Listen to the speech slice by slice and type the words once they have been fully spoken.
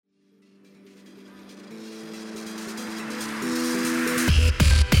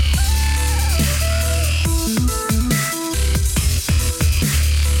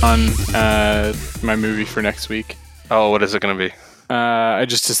on my movie for next week. Oh, what is it going to be? I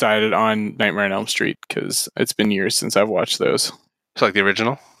just decided on Nightmare on Elm Street because it's been years since I've watched those. It's like the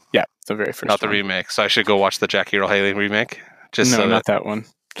original? Yeah, the very first Not the one. remake. So I should go watch the Jackie Earle Haley remake? No, not that one.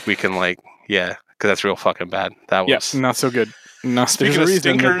 We can because that's real fucking bad. That was... Yeah, not so good. No, Speaking there's a of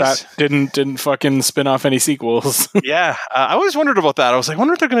reason that didn't fucking spin off any sequels. Yeah, I always wondered about that. I was like, I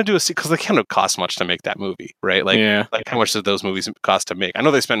wonder if they're going to do a sequel, because they can't cost much to make that movie, right? Like how much did those movies cost to make? I know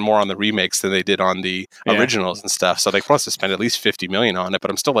they spent more on the remakes than they did on the originals and stuff, so they must have spent at least $50 million on it,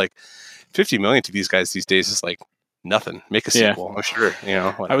 but I'm still like, $50 million to these guys these days is like nothing. Make a sequel, I'm sure.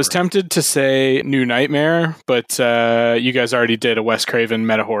 Whatever. I was tempted to say New Nightmare, but you guys already did a Wes Craven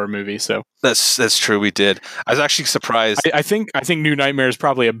meta horror movie, so that's true. We did. I was actually surprised. I think New Nightmare is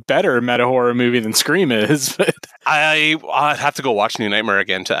probably a better meta horror movie than Scream is. But I'd have to go watch New Nightmare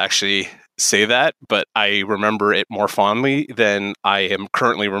again to actually say that, but I remember it more fondly than I am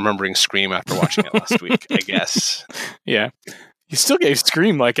currently remembering Scream after watching it last week. I guess. Yeah. You still gave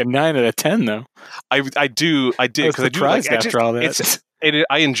Scream like a 9 out of 10, though. I did because I do after all that.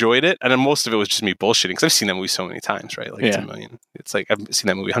 I enjoyed it, and then most of it was just me bullshitting because I've seen that movie so many times, right? Like 2 million. It's like I've seen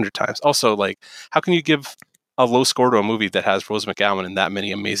that movie 100 times. Also, like, how can you give a low score to a movie that has Rose McGowan in that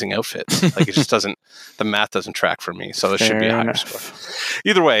many amazing outfits? Like, it just doesn't. The math doesn't track for me, so it should be a higher score.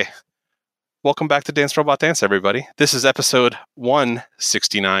 Either way, welcome back to Dance Robot Dance, everybody. This is episode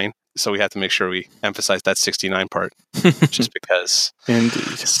 169. So we have to make sure we emphasize that 69 part, just because.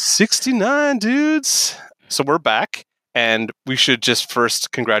 Indeed. 69 dudes. So we're back, and we should just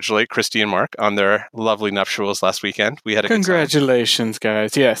first congratulate Christy and Mark on their lovely nuptials last weekend. We had a Congratulations,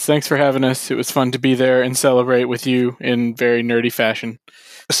 guys. Yes, thanks for having us. It was fun to be there and celebrate with you in very nerdy fashion.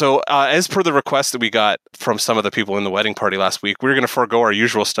 So as per the request that we got from some of the people in the wedding party last week, we're going to forego our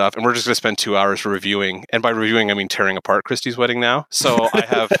usual stuff, and we're just going to spend 2 hours reviewing. And by reviewing, I mean tearing apart Christy's wedding now. So I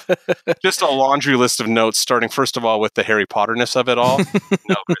have just a laundry list of notes, starting first of all with the Harry Potterness of it all.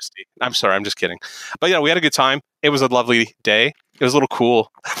 No, Christy. I'm sorry. I'm just kidding. But yeah, we had a good time. It was a lovely day. It was a little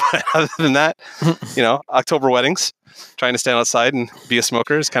cool. But other than that, October weddings, trying to stand outside and be a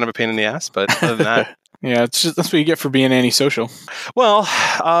smoker is kind of a pain in the ass. But other than that, yeah, that's what you get for being antisocial. Well,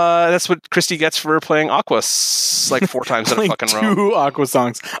 that's what Christy gets for playing Aqua like 4 times in a fucking row. 2 Aqua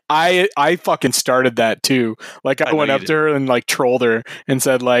songs. I fucking started that too. Like I went up to her and like trolled her and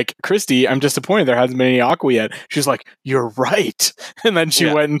said like, Christy, I'm disappointed there hasn't been any Aqua yet. She's like, you're right. And then she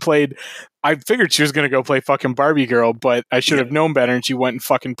went and played. I figured she was going to go play fucking Barbie Girl, but I should have known better. And she went and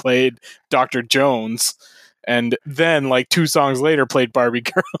fucking played Dr. Jones. And then like 2 songs later played Barbie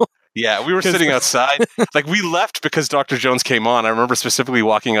Girl. Yeah, we were sitting outside. Like, we left because Dr. Jones came on. I remember specifically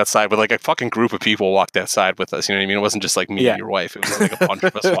walking outside with, like, a fucking group of people walked outside with us. You know what I mean? It wasn't just, like, me and your wife. It was, like, a bunch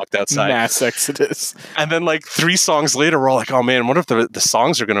of us walked outside. Mass exodus. And then, like, 3 songs later, we're all like, oh, man, what if the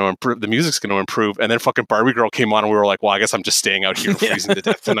songs are going to improve? The music's going to improve. And then fucking Barbie Girl came on, and we were like, well, I guess I'm just staying out here freezing to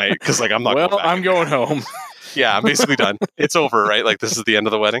death tonight because, like, I'm not going back. I'm going home. Yeah, I'm basically done. It's over, right? Like, this is the end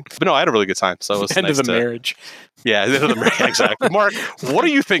of the wedding. But no, I had a really good time. So it was end of the marriage. Yeah, the end of the marriage. Exactly. Mark, what are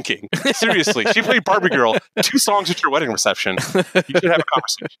you thinking? Seriously, she played Barbie Girl 2 songs at your wedding reception. You should have a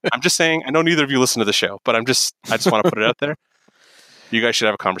conversation. I'm just saying. I know neither of you listen to the show, but I just want to put it out there. You guys should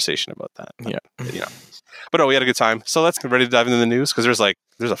have a conversation about that. Yeah. But no, we had a good time. So let's get ready to dive into the news because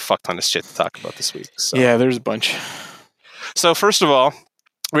there's a fuck ton of shit to talk about this week. So. Yeah, there's a bunch. So first of all,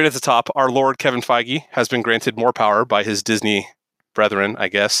 right at the top, our Lord Kevin Feige has been granted more power by his Disney brethren, I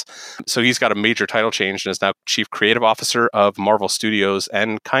guess. So he's got a major title change and is now Chief Creative Officer of Marvel Studios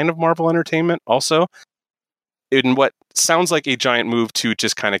and kind of Marvel Entertainment also. In what sounds like a giant move to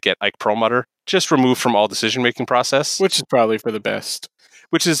just kind of get Ike Perlmutter just removed from all decision-making process. Which is probably for the best.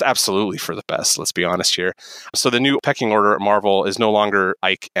 Which is absolutely for the best, let's be honest here. So the new pecking order at Marvel is no longer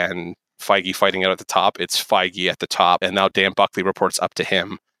Ike and Feige fighting out at the top. It's Feige at the top, and now Dan Buckley reports up to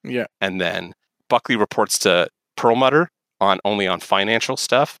him. Yeah. And then Buckley reports to Perlmutter only on financial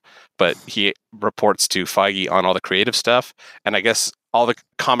stuff, but he reports to Feige on all the creative stuff. And I guess all the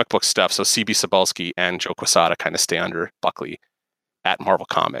comic book stuff, so C.B. Cebulski and Joe Quesada kind of stay under Buckley at Marvel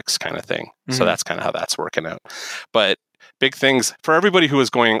Comics kind of thing. Mm-hmm. So that's kind of how that's working out. But big things for everybody who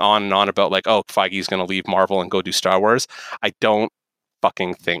is going on and on about like, oh, Feige's going to leave Marvel and go do Star Wars. I don't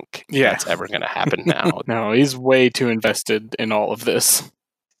fucking think that's ever going to happen now. No, he's way too invested in all of this.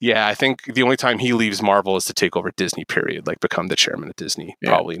 Yeah, I think the only time he leaves Marvel is to take over Disney, period. Like become the chairman of Disney,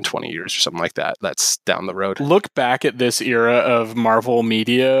 probably in 20 years or something like that. That's down the road. Look back at this era of Marvel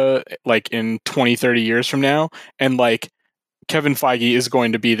media, like in 20, 30 years from now, and like Kevin Feige is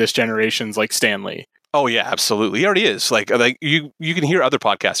going to be this generation's like Stan Lee. Oh yeah, absolutely. He already is. Like you can hear other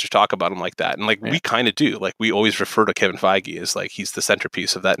podcasters talk about him like that, and we kind of do. Like we always refer to Kevin Feige as like he's the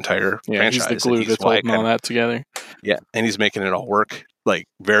centerpiece of that entire franchise. He's the glue that's holding all that together. Yeah, and he's making it all work like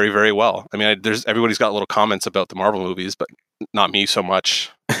very, very well. I mean, everybody's got little comments about the Marvel movies, but not me so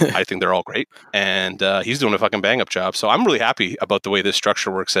much. I think they're all great, and he's doing a fucking bang up job. So I'm really happy about the way this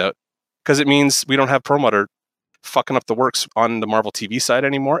structure works out because it means we don't have Perlmutter fucking up the works on the Marvel TV side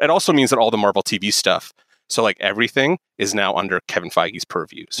anymore. It also means that all the Marvel TV stuff, so like everything is now under Kevin Feige's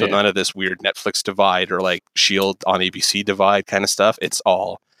purview. So none of this weird Netflix divide or like Shield on ABC divide kind of stuff. It's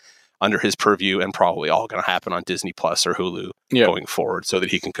all under his purview and probably all going to happen on Disney Plus or Hulu going forward so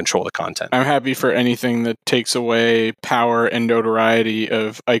that he can control the content. I'm happy for anything that takes away power and notoriety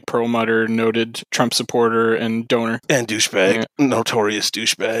of Ike Perlmutter, noted Trump supporter and donor. And douchebag, notorious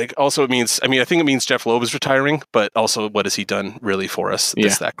douchebag. Also, it means, I think it means Jeff Loeb is retiring, but also what has he done really for us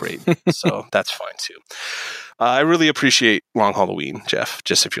that's that great? So that's fine too. I really appreciate Long Halloween, Jeff,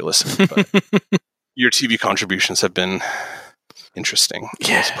 just if you're listening. But your TV contributions have been interesting.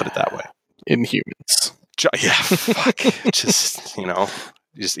 Let's put it that way. Inhumans. Yeah, fuck. Just,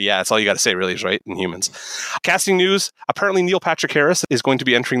 that's all you got to say, really, is right. Inhumans. Casting news. Apparently, Neil Patrick Harris is going to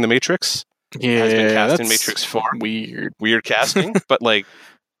be entering The Matrix. Yeah, has been cast in Matrix 4. Weird casting, but like,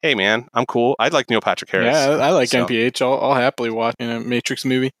 hey, man, I'm cool. I'd like Neil Patrick Harris. Yeah, I like NPH. I'll happily watch a Matrix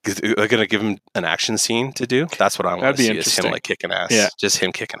movie. They're going to give him an action scene to do. That's what I want to see. Is him like kicking ass. Yeah, just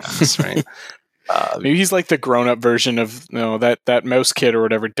him kicking ass, right? Maybe he's like the grown-up version of that mouse kid or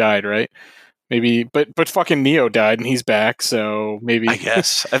whatever died, right? Maybe, but fucking Neo died and he's back, so maybe. I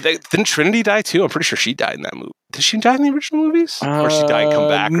guess. Didn't Trinity die too? I'm pretty sure she died in that movie. Did she die in the original movies? Or she died and come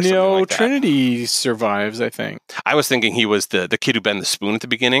back or something like that? Trinity survives, I think. I was thinking he was the kid who bent the spoon at the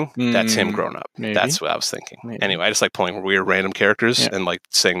beginning. That's him grown up. Maybe. That's what I was thinking. Maybe. Anyway, I just like pulling weird random characters and like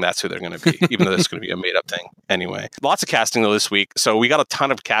saying that's who they're going to be, even though it's going to be a made up thing. Anyway, lots of casting though this week. So we got a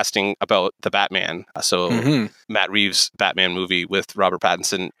ton of casting about the Batman. Matt Reeves' Batman movie with Robert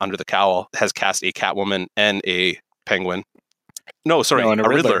Pattinson under the cowl has cast a Catwoman and a Penguin. No, sorry, a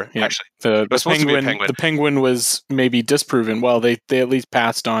Riddler. Actually, the Penguin was maybe disproven. Well, they at least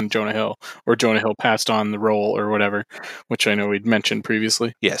passed on Jonah Hill, or Jonah Hill passed on the role, or whatever, which I know we'd mentioned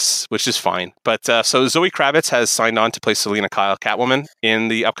previously. Yes, which is fine. But so Zoe Kravitz has signed on to play Selena Kyle, Catwoman, in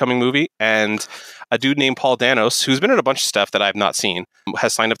the upcoming movie, and a dude named Paul Danos, who's been in a bunch of stuff that I've not seen,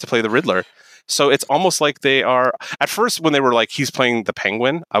 has signed up to play the Riddler. So it's almost like they are, at first when they were like, he's playing the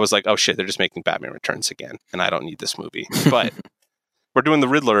Penguin, I was like, oh shit, they're just making Batman Returns again, and I don't need this movie. But we're doing the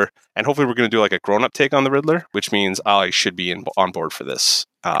Riddler, and hopefully we're going to do like a grown-up take on the Riddler, which means I should be on board for this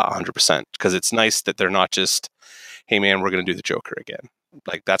 100%, because it's nice that they're not just, hey man, we're going to do the Joker again.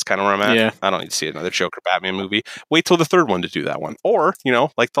 Like, that's kind of where I'm at. Yeah. I don't need to see another Joker Batman movie. Wait till the third one to do that one. Or,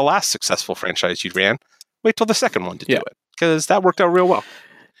 like the last successful franchise you ran, wait till the second one to do it, because that worked out real well.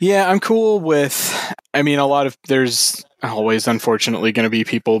 Yeah, I'm cool with, there's always unfortunately going to be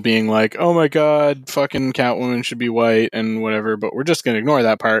people being like, oh my god, fucking Catwoman should be white and whatever, but we're just going to ignore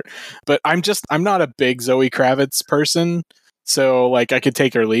that part. But I'm not a big Zoe Kravitz person, so like I could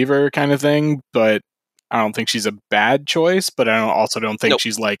take her, leave her kind of thing, but I don't think she's a bad choice, but I also don't think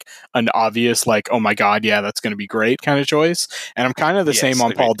she's like an obvious, like, oh my god, yeah, that's going to be great kind of choice. And I'm kind of the same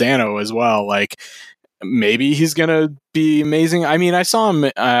on Paul Dano as well, like, maybe he's gonna be amazing. I mean, I saw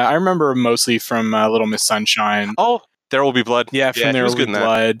him. I remember mostly from Little Miss Sunshine. Oh, There Will Be Blood. Yeah, from There Will Be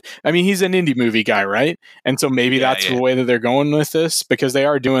Blood. I mean, he's an indie movie guy, right? And so maybe that's the way that they're going with this, because they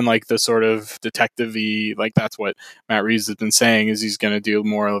are doing like the sort of detective-y, like that's what Matt Reeves has been saying, is he's going to do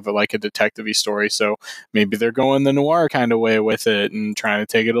more of like a detective-y story. So maybe they're going the noir kind of way with it and trying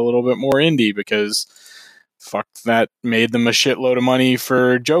to take it a little bit more indie, because fuck, that made them a shitload of money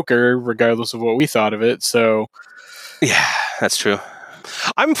for Joker, regardless of what we thought of it. So yeah, that's true.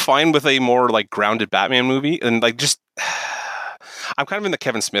 I'm fine with a more like grounded Batman movie, and like just I'm kind of in the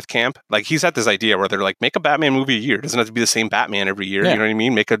Kevin Smith camp. Like, he's had this idea where they're like, make a Batman movie a year. It doesn't have to be the same Batman every year. You know what I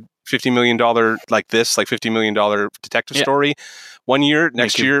mean? Make a $50 million like this, like $50 million detective story 1 year.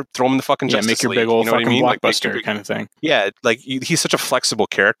 Next year, throw him in the fucking Justice Make your League. big old fucking blockbuster like, kind of thing. Yeah, like he's such a flexible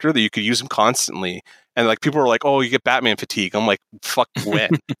character that you could use him constantly. And like people are like, oh, you get Batman fatigue. I'm like, fuck,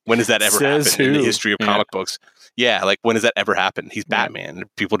 when? When has that ever happened in the history of comic books? Yeah, like when has that ever happened? He's Batman.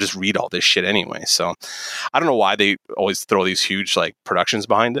 And people just read all this shit anyway. So I don't know why they always throw these huge like productions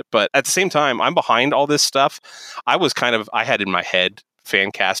behind it. But at the same time, I'm behind all this stuff. I had in my head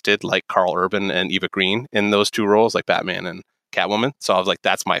fan casted like Carl Urban and Eva Green in those two roles, like Batman and Catwoman. So I was like,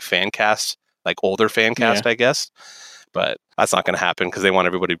 that's my fan cast, like older fan cast, I guess. But that's not going to happen because they want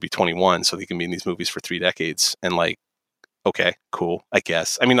everybody to be 21 so they can be in these movies for 3 decades. And like, okay, cool, I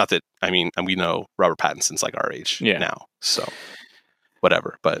guess. I mean, not that. I mean, and we know Robert Pattinson's like our age now, so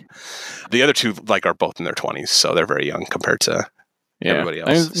whatever. But the other two like are both in their 20s, so they're very young compared to everybody else.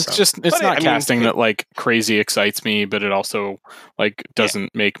 I mean, it's not casting that like crazy excites me, but it also like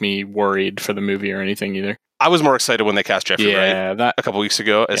doesn't make me worried for the movie or anything either. I was more excited when they cast Jeffrey Wright a couple weeks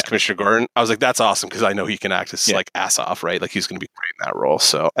ago as Commissioner Gordon. I was like, that's awesome because I know he can act as like ass off, right? Like he's going to be great in that role.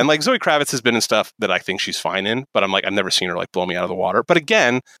 So, and like Zoe Kravitz has been in stuff that I think she's fine in, but I'm like, I've never seen her like blow me out of the water. But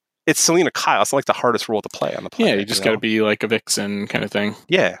again, it's Selena Kyle. It's not like the hardest role to play on the planet. Yeah, you just got to be like a vixen kind of thing.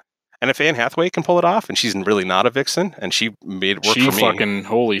 Yeah. And if Anne Hathaway can pull it off, and she's really not a vixen, and she made it work for me. She fucking,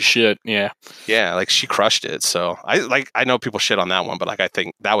 holy shit, yeah. Yeah, like she crushed it. So I know people shit on that one, but like I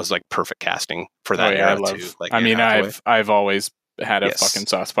think that was like perfect casting for that era too. Like, I've always had a fucking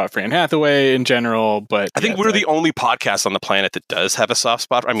soft spot for Anne Hathaway in general, but I think we're the only podcast on the planet that does have a soft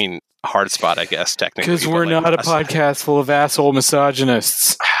spot. I mean, hard spot, I guess, technically. Because we're not a podcast full of asshole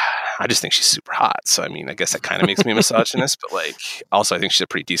misogynists. I just think she's super hot. So, I mean, I guess that kind of makes me a misogynist, but like, also I think she's a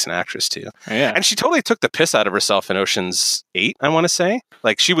pretty decent actress too. Yeah. And she totally took the piss out of herself in Ocean's 8, I want to say.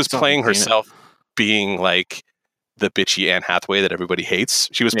 Like, she was playing herself being like the bitchy Anne Hathaway that everybody hates.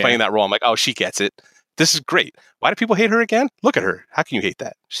 She was playing that role. I'm like, oh, she gets it. This is great. Why do people hate her again? Look at her. How can you hate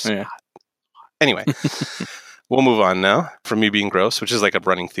that? She's hot. Anyway. We'll move on now from me being gross, which is like a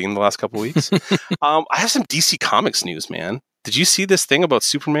running theme the last couple of weeks. I have some DC Comics news, man. Did you see this thing about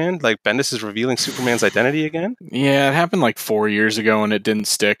Superman? Like Bendis is revealing Superman's identity again? Yeah, it happened like 4 years ago and it didn't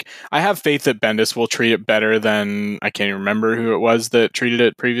stick. I have faith that Bendis will treat it better than, I can't even remember who it was that treated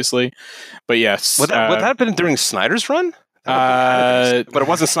it previously. But yes. Would that have been during Snyder's run? But it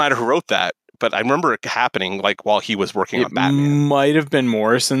wasn't Snyder who wrote that. But I remember it happening like while he was working on Batman. It might have been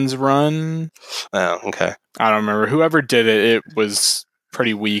Morrison's run. Oh, okay. I don't remember. Whoever did it, it was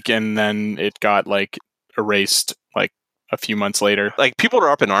pretty weak, and then it got like erased like a few months later. Like people are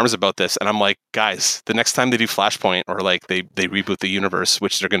up in arms about this, and I'm like, guys, the next time they do Flashpoint or like they reboot the universe,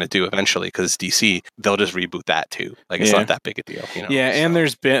 which they're going to do eventually because DC, they'll just reboot that too. Like it's not that big a deal, you know. Yeah, and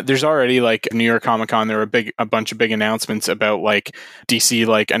there's already like New York Comic Con, there were a bunch of big announcements about like DC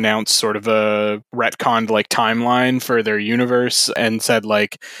like announced sort of a retconned like timeline for their universe and said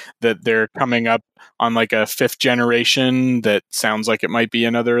like that they're coming up on like a 5th generation that sounds like it might be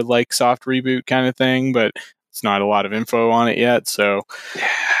another like soft reboot kind of thing, but it's not a lot of info on it yet. So,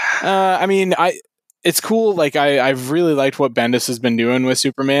 I mean, it's cool. Like I've really liked what Bendis has been doing with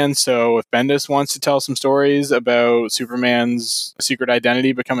Superman. So if Bendis wants to tell some stories about Superman's secret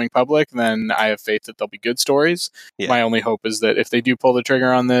identity becoming public, then I have faith that they'll be good stories. Yeah. My only hope is that if they do pull the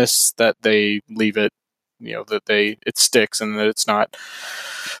trigger on this, that they leave it, you know, that it sticks and that it's not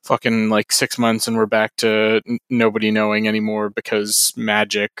fucking like 6 months and we're back to nobody knowing anymore because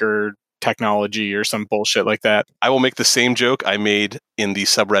magic or technology or some bullshit like that. I will make the same joke I made in the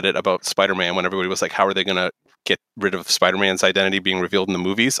subreddit about Spider-Man when everybody was like, how are they going to get rid of Spider-Man's identity being revealed in the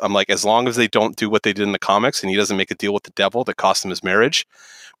movies? I'm like, as long as they don't do what they did in the comics and he doesn't make a deal with the devil that cost him his marriage,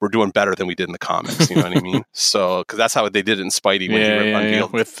 we're doing better than we did in the comics. You know what I mean? So, because that's how they did it in Spidey when he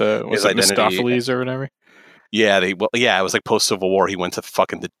unveiled with his identity. Mistopheles or whatever. Yeah, it was like post-Civil War. He went to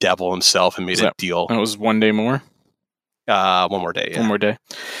fucking the devil himself and made a deal. That was One Day More? One More Day. Yeah. One More Day.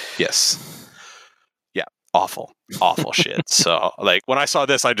 Yes. Yeah. Awful shit. So, like, when I saw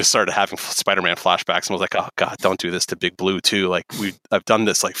this, I just started having Spider-Man flashbacks and was like, oh, God, don't do this to Big Blue, too. Like, I've done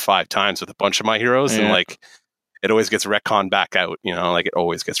this like 5 times with a bunch of my heroes, and like, it always gets retconned back out, you know, like, it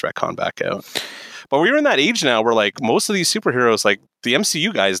always gets retconned back out. But we're in that age now where, like, most of these superheroes, like, the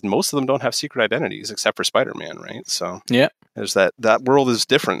MCU guys, most of them don't have secret identities except for Spider-Man, right? So, yeah. There's that world is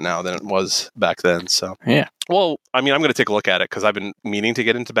different now than it was back then. So, yeah. Well, I mean, I'm going to take a look at it because I've been meaning to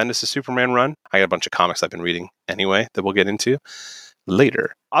get into Bendis' Superman run. I got a bunch of comics I've been reading anyway that we'll get into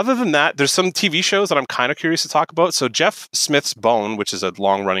later. Other than that, there's some TV shows that I'm kind of curious to talk about. So Jeff Smith's Bone, which is a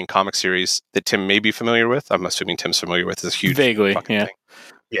long-running comic series that Tim may be familiar with. I'm assuming Tim's familiar with. It's a huge vaguely, thing.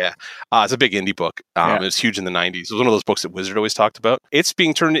 Yeah. It's a big indie book. It was huge in the 90s. It was one of those books that Wizard always talked about. It's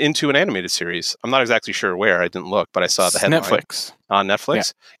being turned into an animated series. I'm not exactly sure where. I didn't look, but I saw the headline. Netflix. On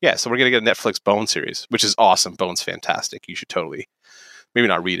Netflix? Yeah, so we're going to get a Netflix Bone series, which is awesome. Bone's fantastic. You should totally, maybe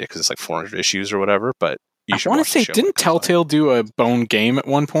not read it because it's like 400 issues or whatever, but you should watch the show. I want to say, didn't Telltale do a Bone game at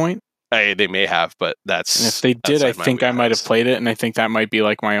one point? They may have, but that's... And if they did, I think I might have played it, and I think that might be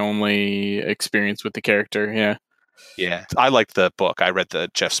like my only experience with the character, yeah. Yeah, I liked the book. I read the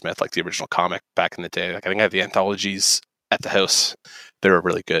Jeff Smith, like the original comic back in the day. Like I think I have the anthologies at the house. They were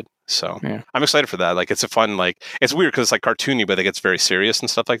really good. So Yeah. I'm excited for that. Like, it's a fun, like, it's weird because it's like cartoony, but it gets very serious and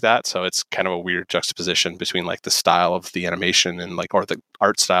stuff like that. So it's kind of a weird juxtaposition between like the style of the animation and like, or the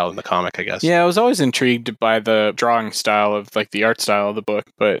art style in the comic, I guess. Yeah, I was always intrigued by the drawing style of like the art style of the book,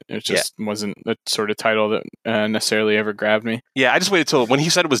 but it just wasn't the sort of title that necessarily ever grabbed me. Yeah, I just waited till when he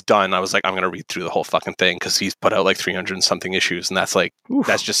said it was done. I was like, I'm going to read through the whole fucking thing because he's put out like 300 and something issues, and that's like,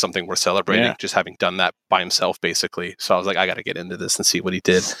 that's just something worth celebrating. Just having done that by himself, basically. So I was like, I got to get into this and see what he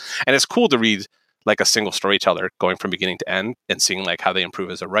did. And it's cool to read like a single storyteller going from beginning to end and seeing like how they improve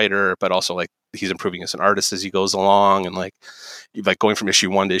as a writer, but also like he's improving as an artist as he goes along, and like going from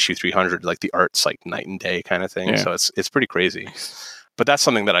issue 1 to issue 300, like the art's like night and day kind of thing. Yeah. So it's pretty crazy. But that's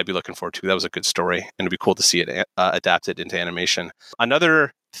something that I'd be looking forward to. That was a good story, and it'd be cool to see it adapted into animation.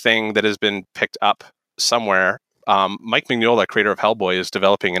 Another thing that has been picked up somewhere, Mike Mignola, creator of Hellboy, is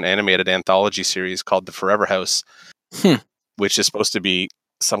developing an animated anthology series called The Forever House, which is supposed to be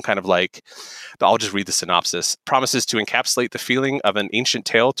some kind of like, I'll just read the synopsis. Promises to encapsulate the feeling of an ancient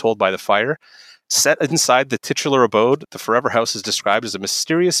tale told by the fire. Set inside the titular abode, the Forever House is described as a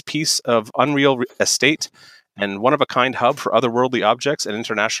mysterious piece of unreal estate and one-of-a-kind hub for otherworldly objects and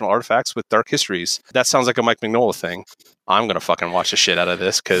international artifacts with dark histories. That sounds like a Mike Mignola thing. I'm going to fucking watch the shit out of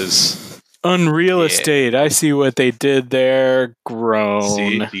this because... Unreal estate. I see what they did there. Grown.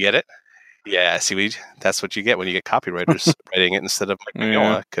 See, you get it? Yeah, see, that's what you get when you get copywriters writing it instead of Mike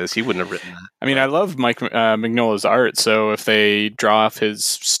Mignola, because he wouldn't have written that. I mean, I love Mike Mignola's art, so if they draw off his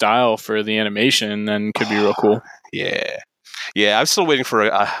style for the animation, then it could be real cool. Yeah, I'm still waiting for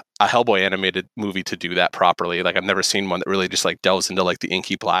a Hellboy animated movie to do that properly. Like, I've never seen one that really just like delves into like the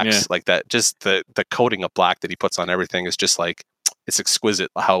inky blacks, like that. Just the coating of black that he puts on everything is just like, it's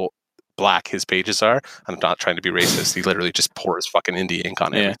exquisite how black his pages are. I'm not trying to be racist. He literally just pours fucking indie ink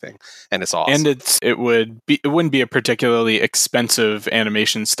on everything, and it's awesome. And it wouldn't be a particularly expensive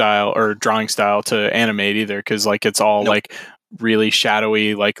animation style or drawing style to animate either, because like it's all like really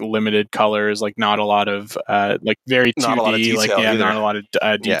shadowy, like limited colors, like not a lot of like very 2D, like not a lot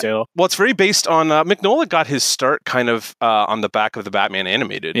of detail. Yeah. Well, it's very based on Mignola got his start kind of on the back of the Batman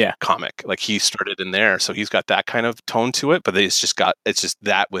animated comic. Like he started in there, so he's got that kind of tone to it. But it's just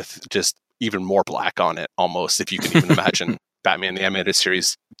that with just even more black on it, almost, if you can even imagine. Batman the animated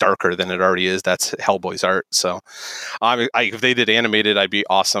series darker than it already is. That's Hellboy's art. So if they did animated, I'd be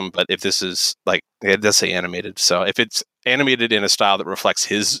awesome. But if this is like, it does say animated, so if it's animated in a style that reflects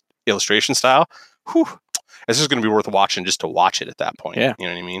his illustration style, it's just going to be worth watching just to watch it at that point. You know what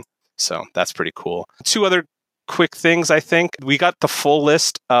I mean? So that's pretty cool. 2 other quick things. I think we got the full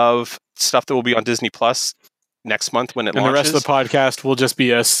list of stuff that will be on Disney Plus next month when it launches. And the rest of the podcast will just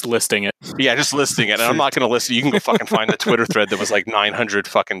be us listing it. Yeah, just listing it. And I'm not going to list it. You can go fucking find the Twitter thread that was like 900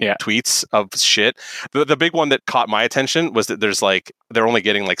 fucking tweets of shit. The big one that caught my attention was that they're only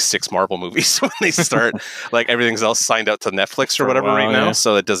getting like 6 Marvel movies when they start. Like everything's else signed out to Netflix or whatever right now.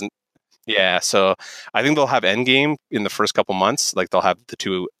 So it doesn't. Yeah, so I think they'll have Endgame in the first couple months. Like they'll have the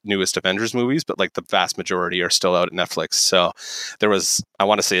 2 newest Avengers movies, but like the vast majority are still out at Netflix. So there was, I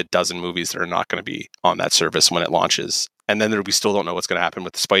want to say, a dozen movies that are not going to be on that service when it launches. And then we still don't know what's going to happen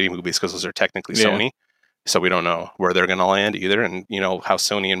with the Spidey movies because those are technically Sony. So we don't know where they're going to land either. And you know how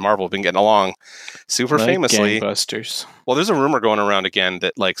Sony and Marvel have been getting along super famously. Gangbusters. Well, there's a rumor going around again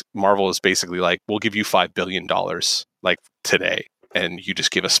that like Marvel is basically like, we'll give you $5 billion like today. And you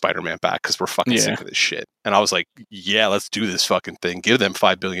just give us Spider-Man back because we're fucking sick of this shit. And I was like, yeah, let's do this fucking thing. Give them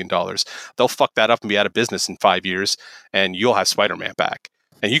 $5 billion. They'll fuck that up and be out of business in 5 years, and you'll have Spider-Man back.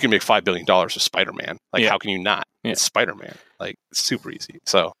 And you can make $5 billion with Spider-Man. Like, how can you not? It's Spider-Man. Like, it's super easy.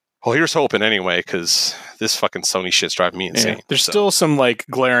 So, well, here's hoping anyway, because this fucking Sony shit's driving me insane. There's still some like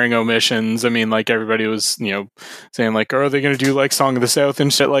glaring omissions. I mean, like everybody was, saying like, are they going to do like Song of the South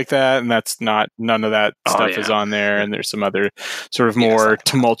and shit like that? And that's not, none of that stuff is on there. And there's some other sort of more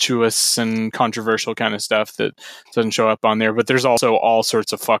tumultuous and controversial kind of stuff that doesn't show up on there. But there's also all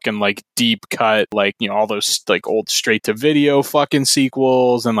sorts of fucking like deep cut, like, all those like old straight to video fucking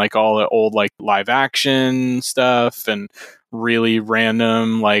sequels and like all the old like live action stuff and really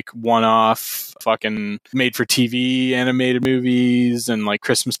random like one-off fucking made for TV animated movies and like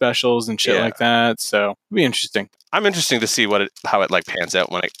Christmas specials and shit like that. So it'll be interesting. I'm interested to see how it like pans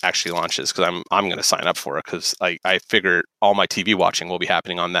out when it actually launches, because I'm going to sign up for it, because I figure all my TV watching will be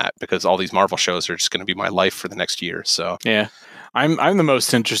happening on that, because all these Marvel shows are just going to be my life for the next year. So I'm the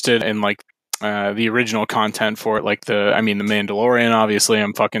most interested in like the original content for it, like the Mandalorian, obviously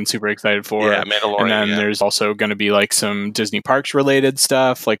I'm fucking super excited for. Mandalorian. And then there's also going to be like some Disney Parks related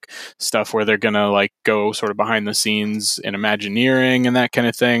stuff, like stuff where they're going to like go sort of behind the scenes in Imagineering and that kind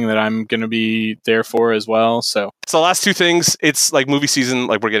of thing that I'm going to be there for as well. So So the last two things, it's like movie season,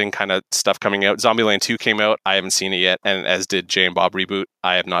 like we're getting kind of stuff coming out. Zombieland 2 came out. I haven't seen it yet. And as did Jay and Bob Reboot.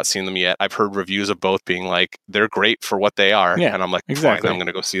 I have not seen them yet. I've heard reviews of both being like, they're great for what they are. Yeah, and I'm like, exactly. fine, I'm going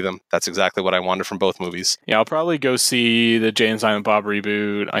to go see them. That's exactly what I wanted from both movies. Yeah, I'll probably go see the Jay and Silent Bob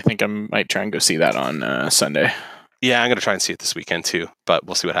Reboot. I think I might try and go see that on Sunday. Yeah, I'm going to try and see it this weekend too, but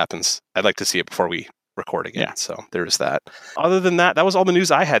we'll see what happens. I'd like to see it before we record again. Yeah. So there's that. Other than that, that was all the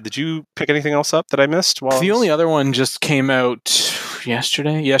news I had. Did you pick anything else up that I missed? The only other one just came out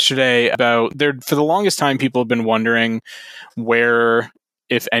yesterday about there. For the longest time, people have been wondering where,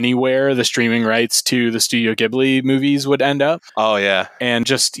 if anywhere, the streaming rights to the Studio Ghibli movies would end up. Oh, yeah. And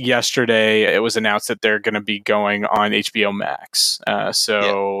just yesterday, it was announced that they're going to be going on HBO Max.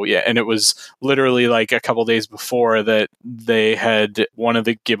 And it was literally like a couple days before that one of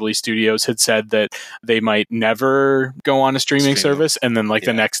the Ghibli studios had said that they might never go on a streaming service. And then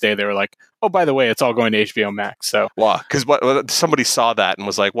the next day, they were like, oh, by the way, it's all going to HBO Max. So, because somebody saw that and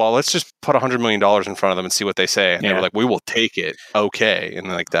was like, well, let's just put $100 million in front of them and see what they say. And they were like, we will take it. Okay. And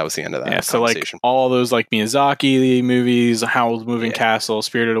that was the end of that conversation. So all those Miyazaki movies, Howl's Moving Castle,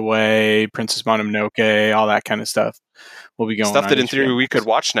 Spirited Away, Princess Mononoke, all that kind of stuff will be going stuff on that in HBO. Theory we could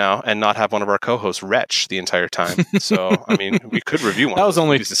watch now and not have one of our co-hosts retch the entire time. So, I mean, we could review one. That was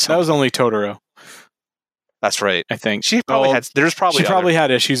only Totoro. That's right. I think she probably had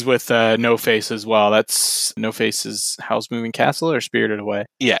issues with No Face as well. That's No Face's Howl's Moving Castle or Spirited Away.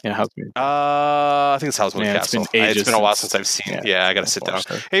 Yeah, Howl's Moving. I think it's Howl's Moving Castle. It's been a while since I've seen it. Yeah, I got to sit down.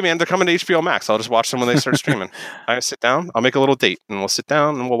 Hey man, they're coming to HBO Max. I'll just watch them when they start streaming. I sit down. I'll make a little date and we'll sit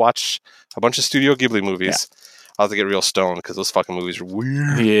down and we'll watch a bunch of Studio Ghibli movies. Yeah. I'll have to get real stoned because those fucking movies are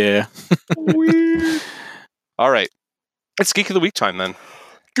weird. Yeah, weird. All right, it's Geek of the Week time then.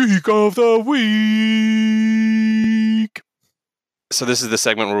 Geek of the Week. So this is the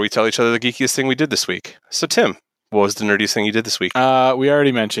segment where we tell each other the geekiest thing we did this week. So Tim, what was the nerdiest thing you did this week? We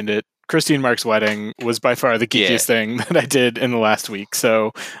already mentioned it. Christy and Mark's wedding was by far the geekiest thing that I did in the last week.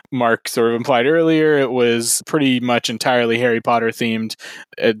 So Mark sort of implied earlier it was pretty much entirely Harry Potter themed,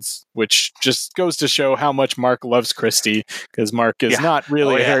 which just goes to show how much Mark loves Christy, because Mark is not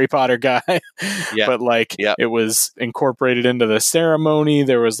really a Harry Potter guy. But it was incorporated into the ceremony.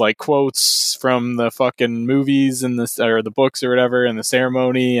 There was quotes from the fucking movies and the books or whatever in the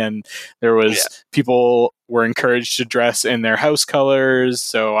ceremony, and there was people were encouraged to dress in their house colors.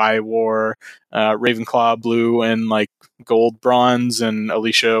 So I wore Ravenclaw blue and gold bronze, and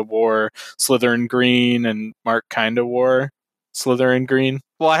Alicia wore Slytherin green, and Mark kind of wore Slytherin green.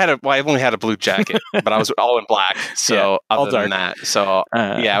 Well, I only had a blue jacket, but I was all in black. So other than that,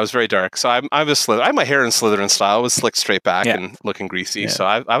 I was very dark. So I'm a Slytherin. I had my hair in Slytherin style. It was slicked straight back and looking greasy. Yeah. So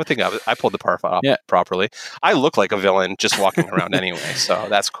I would think I pulled the part off properly. I look like a villain just walking around anyway. So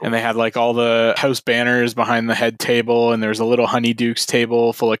that's cool. And they had all the house banners behind the head table, and there's a little Honeydukes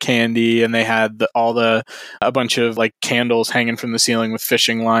table full of candy, and they had a bunch of candles hanging from the ceiling with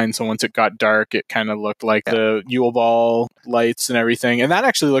fishing lines. So once it got dark, it kind of looked like the Yule Ball lights and everything. And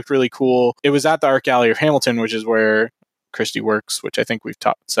that actually looked really cool. It was at the Art Gallery of Hamilton, which is where Christy works, which I think we've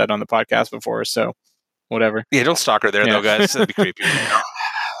said on the podcast before. So whatever. Yeah, don't stalk her there though, guys. That'd be creepy.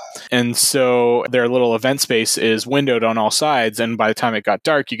 And so their little event space is windowed on all sides, and by the time it got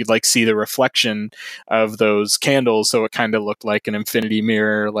dark, you could see the reflection of those candles, so it kind of looked like an infinity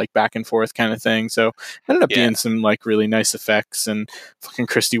mirror, back and forth kind of thing. So it ended up being some really nice effects, and fucking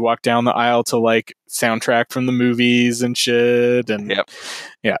Christy walked down the aisle to soundtrack from the movies and shit, and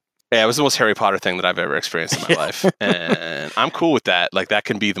Yeah, it was the most Harry Potter thing that I've ever experienced in my life. And I'm cool with that. That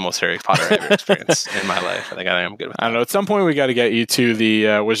can be the most Harry Potter I've ever experienced in my life. I think I am good with that. I don't know. At some point, we got to get you to the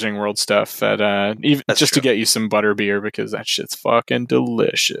Wizarding World stuff to get you some butterbeer, because that shit's fucking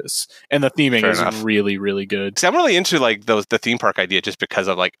delicious. And the theming is really, really good. See, I'm really into the theme park idea just because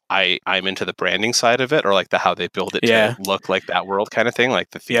of I'm into the branding side of it, or how they build it to look like that world kind of thing.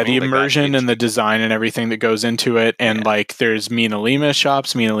 The theming, the immersion and the design and everything that goes into it. And there's Mina Lima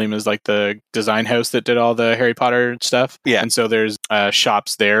shops. Mina Lima is the design house that did all the Harry Potter stuff. Yeah. And so there's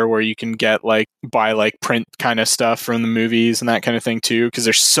shops there where you can get buy print kind of stuff from the movies and that kind of thing too, because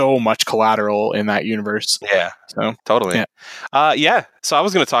there's so much collateral in that universe. Yeah. So totally. Yeah. So I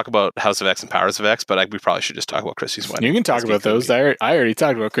was going to talk about House of X and Powers of X, but we probably should just talk about Christy's wedding. You can talk about those. I already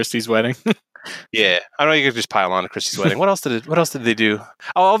talked about Christy's wedding. Yeah, I know you could just pile on to Christy's wedding. What else did they do?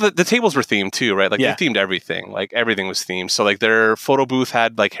 Oh, the tables were themed too, right? They themed everything. Everything was themed. So their photo booth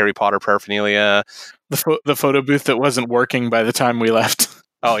had Harry Potter paraphernalia. The photo booth that wasn't working by the time we left.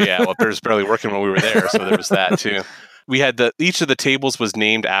 Oh yeah, well, it was barely working when we were there, so there was that too. We had each of the tables was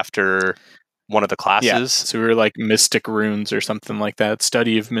named after one of the classes. So we were like mystic runes or something like that.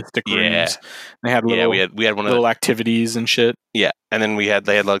 Study of mystic runes. They had little, we had one of little activities and shit. Yeah, and then they had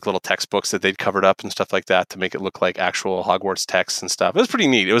like little textbooks that they'd covered up and stuff like that to make it look like actual Hogwarts texts and stuff. It was pretty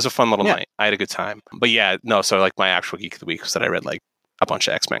neat. It was a fun little night. I had a good time. But yeah, no. So like my actual geek of the week was that I read like a bunch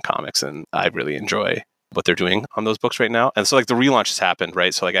of X-Men comics, and I really enjoy what they're doing on those books right now. And so like the relaunch has happened,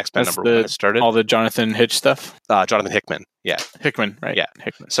 right? So like X-Men #1 started. All the Jonathan Hitch stuff? Jonathan Hickman. Yeah. Hickman, right. Yeah.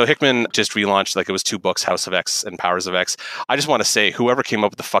 Hickman. So Hickman just relaunched, like it was 2 books, House of X and Powers of X. I just want to say whoever came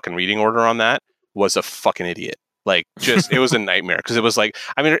up with the fucking reading order on that was a fucking idiot. Like just, it was a nightmare because it was like,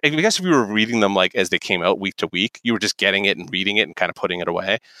 I mean, I guess if you were reading them like as they came out week to week, you were just getting it and reading it and kind of putting it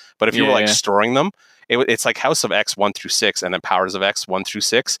away. But if you were like storing them, it's like House of X 1 through 6 and then Powers of X 1 through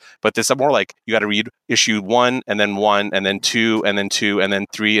 6. But this is more like you got to read issue 1 and then 1 and then 2 and then 2 and then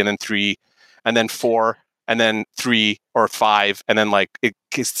 3 and then 3 and then 4 and then 3 or 5. And then like it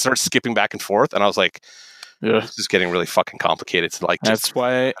starts skipping back and forth. And I was like, this is getting really fucking complicated. To like, that's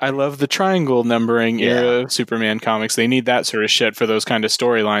why I love the triangle numbering era Superman comics. They need that sort of shit for those kind of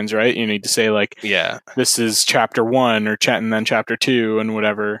storylines, right? You need to say like, this is chapter 1 or and then chapter 2 and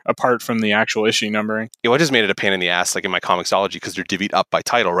whatever, apart from the actual issue numbering. I just made it a pain in the ass, like in my comiXology, because they're divvied up by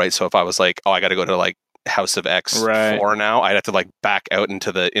title, right? So if I was like, I got to go to like House of X 4 now, I'd have to like back out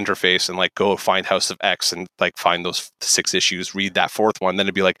into the interface and like go find House of X and like find those 6 issues, read that 4th one, then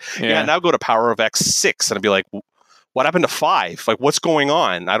it'd be like, now go to Power of X 6, and I'd be like, what happened to 5? Like, what's going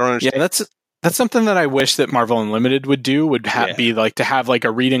on? I don't understand. Yeah, that's something that I wish that Marvel Unlimited would do, be like to have like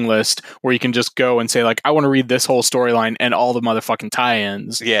a reading list where you can just go and say like, I want to read this whole storyline and all the motherfucking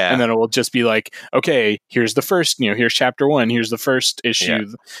tie-ins. Yeah. And then it will just be like, okay, here's the first, here's chapter 1, here's the first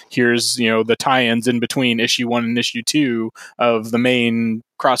issue, here's, the tie-ins in between issue 1 and issue 2 of the main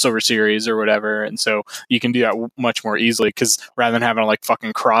crossover series or whatever. And so you can do that much more easily, because rather than having to like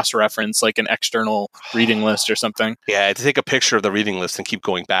fucking cross-reference like an external reading list or something. Yeah, I had to take a picture of the reading list and keep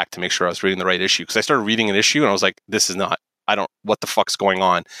going back to make sure I was reading the right issue, because I started reading an issue and I was like, this is not, what the fuck's going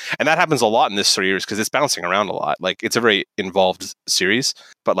on? And that happens a lot in this series because it's bouncing around a lot. Like, it's a very involved series,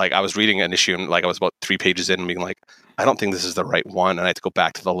 but like I was reading an issue and like I was about 3 pages in and being like, I don't think this is the right one. And I had to go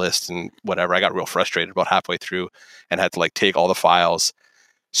back to the list and whatever. I got real frustrated about halfway through and had to like take all the files,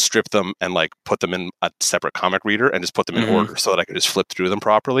 strip them, and like put them in a separate comic reader and just put them in order so that I could just flip through them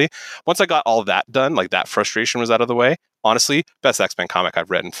properly. Once I got all of that done, like that frustration was out of the way. Honestly, best X-Men comic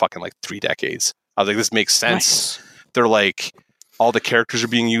I've read in fucking like 3 decades. I was like, this makes sense. Nice. They're like, all the characters are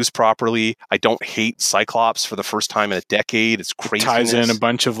being used properly. I don't hate Cyclops for the first time in a decade. It's crazy. Ties in a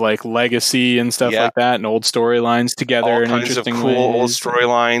bunch of like legacy and stuff like that, and old storylines together. All in kinds of cool old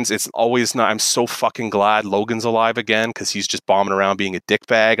storylines. It's always not. I'm so fucking glad Logan's alive again, because he's just bombing around being a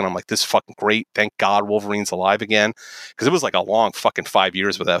dickbag, and I'm like, this is fucking great. Thank God Wolverine's alive again, because it was like a long fucking 5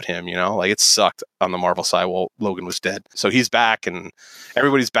 years without him. Like it sucked on the Marvel side while Logan was dead. So he's back, and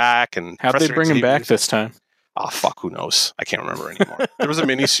everybody's back. And how'd they bring him back this time? Oh, fuck, who knows? I can't remember anymore. There was a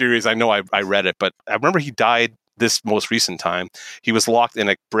mini-series, I know I read it, but I remember he died this most recent time. He was locked in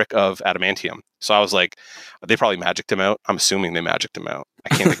a brick of adamantium. So I was like, they probably magicked him out. I'm assuming they magicked him out. I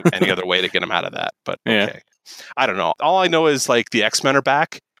can't think of any other way to get him out of that, but okay. I don't know. All I know is like the X-Men are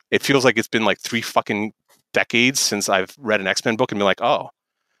back. It feels like it's been like 3 fucking decades since I've read an X-Men book and been like, oh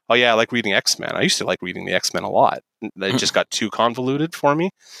yeah, I like reading X-Men. I used to like reading the X-Men a lot. It just got too convoluted for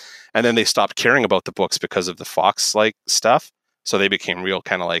me. And then they stopped caring about the books because of the Fox like stuff. So they became real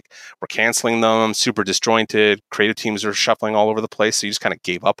kind of like, we're canceling them, super disjointed, creative teams are shuffling all over the place. So you just kind of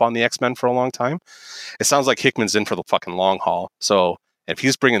gave up on the X-Men for a long time. It sounds like Hickman's in for the fucking long haul. So if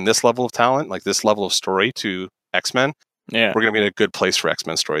he's bringing this level of talent, like this level of story to X-Men, we're going to be in a good place for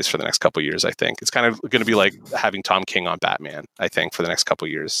X-Men stories for the next couple of years, I think. It's kind of going to be like having Tom King on Batman, I think, for the next couple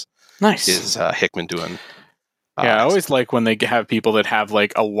of years. Nice. Is Hickman doing... I always like when they have people that have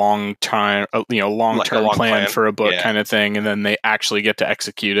like a long-term plan for a book kind of thing, and then they actually get to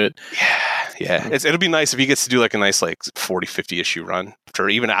execute it. Yeah. It'll be nice if he gets to do like a nice like 40, 50 issue run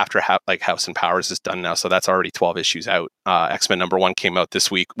after like House and Powers is done now. So that's already 12 issues out. X-Men #1 came out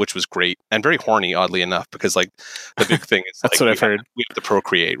this week, which was great and very horny, oddly enough, because like the big thing is that's what I've heard. We have to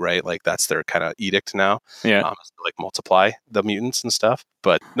procreate, right? Like that's their kind of edict now. Yeah. Like multiply the mutants and stuff.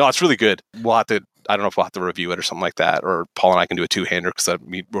 But no, it's really good. I don't know if we'll have to review it or something like that, or Paul and I can do a 2-hander, because that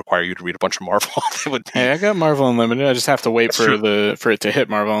would require you to read a bunch of Marvel. Hey, I got Marvel Unlimited. I just have to wait for it to hit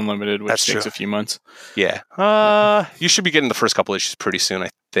Marvel Unlimited, which takes a few months. Yeah. You should be getting the first couple issues pretty soon, I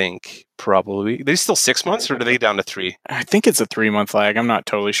think. Probably. Are they still 6 months, or are they down to 3? I think it's a 3-month lag. I'm not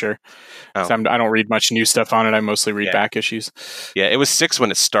totally sure. I don't read much new stuff on it. I mostly read back issues. Yeah, it was 6 when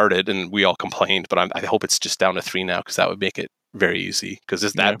it started, and we all complained, but I hope it's just down to 3 now, because that would make it very easy because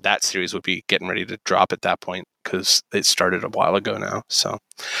that series would be getting ready to drop at that point because it started a while ago now. So,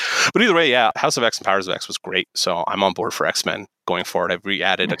 but either way, yeah, House of X and Powers of X was great. So I'm on board for X-Men going forward. I've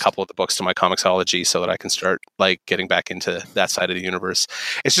re-added a couple of the books to my Comixology so that I can start like getting back into that side of the universe.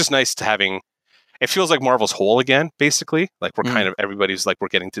 It's just nice to having. It feels like Marvel's whole again, basically. Like we're kind of everybody's like we're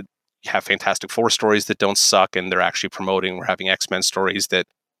getting to have Fantastic Four stories that don't suck, and they're actually promoting. We're having X-Men stories that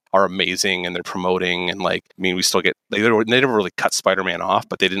are amazing, and they're promoting. And like, I mean, we still get they never really cut Spider-Man off,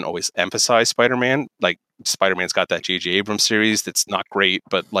 but they didn't always emphasize Spider-Man. Like Spider-Man's got that J.J. Abrams series that's not great,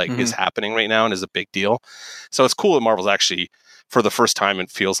 but like is happening right now and is a big deal. So it's cool that Marvel's actually, for the first time, it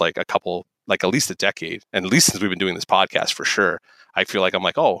feels like like at least a decade, and at least since we've been doing this podcast for sure. I feel like I'm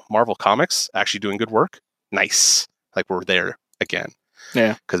like, oh, Marvel Comics actually doing good work. Nice. Like we're there again.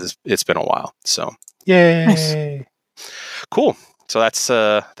 Yeah. Because it's been a while. So yay. Nice. Cool. So that's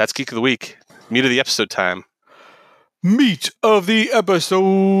Geek of the Week. Meat of the episode time. Meat of the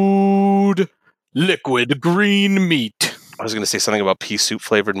episode. Liquid green meat. I was going to say something about pea soup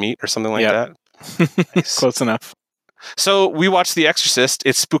flavored meat or something like that. Nice. Close enough. So we watched The Exorcist.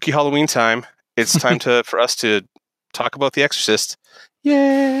 It's spooky Halloween time. It's time for us to talk about The Exorcist.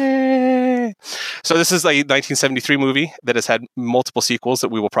 Yay! So this is a 1973 movie that has had multiple sequels that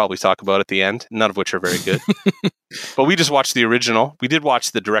we will probably talk about at the end, none of which are very good. But we just watched the original. We did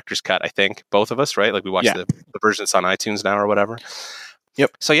watch the director's cut, I think, both of us, right? Like we watched the version that's on iTunes now or whatever.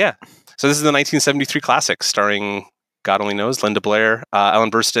 Yep. So yeah. So this is the 1973 classic starring, God only knows, Linda Blair,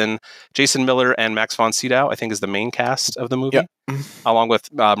 Ellen Burstyn, Jason Miller, and Max von Sydow, I think is the main cast of the movie. Yep. Along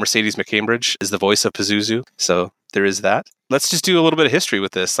with Mercedes McCambridge is the voice of Pazuzu. So there is that. Let's just do a little bit of history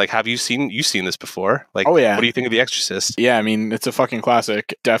with this. Like, you've seen this before? Like, oh, yeah. What do you think of The Exorcist? Yeah, I mean, it's a fucking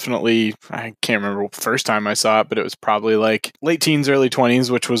classic. Definitely, I can't remember the first time I saw it, but it was probably like late teens, early 20s,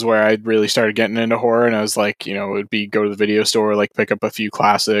 which was where I really started getting into horror. And I was like, it would be go to the video store, like pick up a few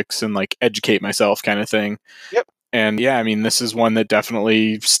classics and like educate myself kind of thing. Yep. And yeah, I mean, this is one that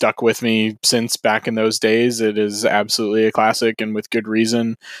definitely stuck with me since back in those days. It is absolutely a classic and with good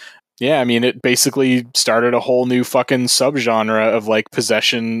reason. Yeah, I mean, it basically started a whole new fucking subgenre of like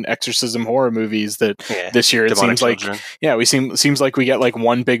possession, exorcism horror movies that this year it seems children. Seems like we get like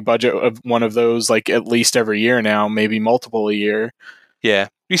one big budget of one of those like at least every year now, maybe multiple a year. Yeah.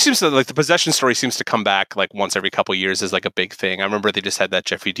 It seems to like the possession story seems to come back like once every couple of years as like a big thing. I remember they just had that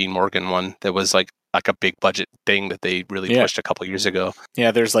Jeffrey Dean Morgan one that was like a big budget thing that they really pushed a couple of years ago.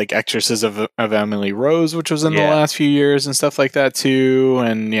 Yeah, there's like Exorcism of Emily Rose, which was in the last few years and stuff like that too.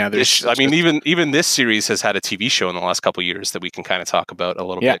 And yeah, there's even this series has had a TV show in the last couple of years that we can kind of talk about a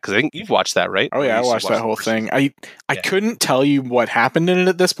little bit because I think you've watched that, right? Oh yeah, I watched that whole thing. I couldn't tell you what happened in it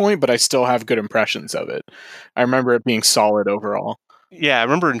at this point, but I still have good impressions of it. I remember it being solid overall. Yeah, I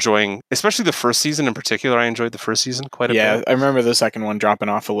remember enjoying, especially the first season in particular. I enjoyed the first season quite a bit. Yeah, I remember the second one dropping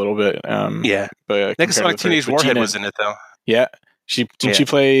off a little bit. But Negasonic Teenage Warhead was in it though. Yeah, she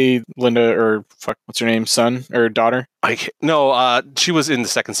play Linda or what's her name, son or daughter? She was in the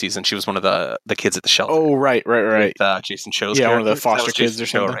second season. She was one of the kids at the shelter. Oh, right. With, Jason Cho's character. One of the foster kids or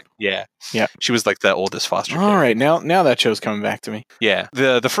something. Right? Yeah. She was like the oldest foster kid. All right, now that show's coming back to me. Yeah,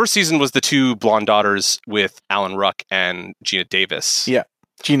 the first season was the two blonde daughters with Alan Ruck and Gina Davis. Yeah,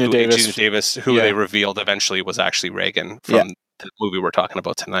 Gina Davis, who they revealed eventually was actually Reagan from the movie we're talking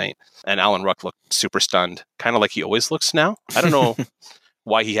about tonight. And Alan Ruck looked super stunned, kind of like he always looks now. I don't know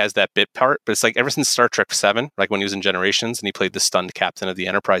why he has that bit part, but it's like ever since Star Trek 7, like when he was in Generations and he played the stunned captain of the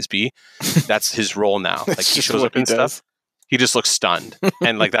Enterprise B, that's his role now. Like he shows up and stuff. He just looks stunned.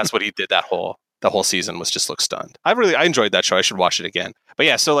 And like that's what he did the whole season was just look stunned. I enjoyed that show. I should watch it again. But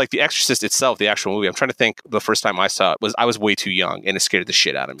yeah, so like The Exorcist itself, the actual movie, I'm trying to think the first time I saw it I was way too young and it scared the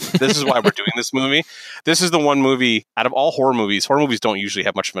shit out of me. This is why we're doing this movie. This is the one movie out of all horror movies don't usually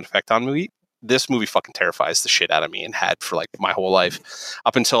have much of an effect on me. This movie fucking terrifies the shit out of me and had for like my whole life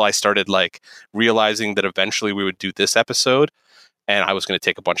up until I started like realizing that eventually we would do this episode and I was going to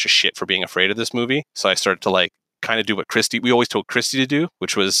take a bunch of shit for being afraid of this movie. So I started to like kind of do what we always told Christy to do,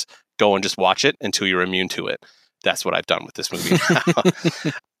 which was go and just watch it until you're immune to it. That's what I've done with this movie.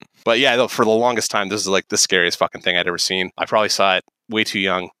 But yeah, for the longest time, this is like the scariest fucking thing I'd ever seen. I probably saw it way too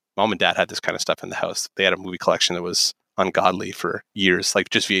young. Mom and Dad had this kind of stuff in the house. They had a movie collection that was ungodly for years, like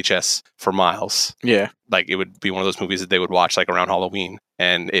just VHS for miles. Yeah. Like it would be one of those movies that they would watch like around Halloween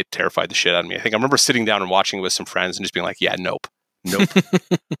and it terrified the shit out of me. I think I remember sitting down and watching it with some friends and just being like, yeah, nope.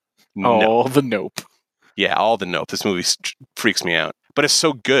 All the nope. Yeah, all the nope. This movie freaks me out. But it's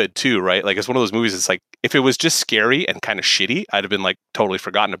so good too, right? Like it's one of those movies that's like If it was just scary and kind of shitty, I'd have been like totally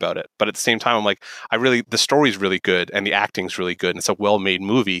forgotten about it. But at the same time, I'm like, the story's really good and the acting's really good and it's a well-made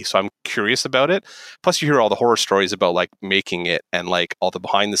movie. So I'm curious about it. Plus you hear all the horror stories about like making it and like all the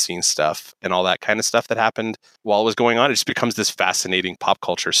behind the scenes stuff and all that kind of stuff that happened while it was going on. It just becomes this fascinating pop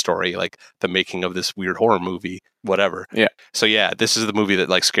culture story, like the making of this weird horror movie, whatever. Yeah. So yeah, this is the movie that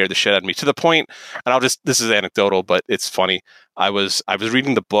like scared the shit out of me to the point, and this is anecdotal, but it's funny. I was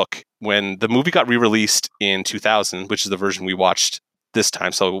reading the book when the movie got re-released in 2000, which is the version we watched this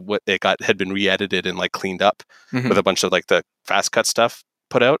time. So what had been re-edited and like cleaned up with a bunch of like the fast cut stuff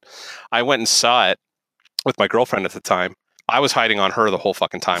put out. I went and saw it with my girlfriend at the time. I was hiding on her the whole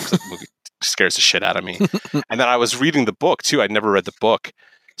fucking time because the movie scares the shit out of me. And then I was reading the book too. I'd never read the book.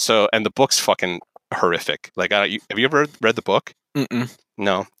 So, and the book's fucking horrific. Like, have you ever read the book? Mm-mm.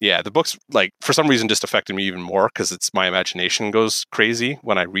 No. Yeah. The book's like, for some reason, just affected me even more because it's my imagination goes crazy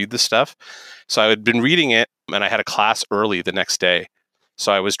when I read this stuff. So I had been reading it and I had a class early the next day.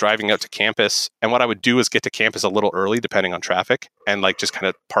 So I was driving out to campus, and what I would do is get to campus a little early, depending on traffic, and like just kind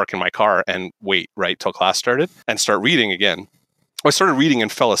of park in my car and wait right till class started and start reading again. I started reading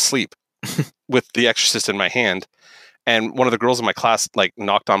and fell asleep with The Exorcist in my hand. And one of the girls in my class like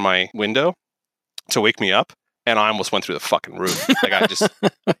knocked on my window to wake me up. And I almost went through the fucking roof. Like I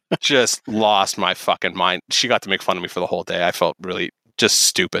just lost my fucking mind. She got to make fun of me for the whole day. I felt really just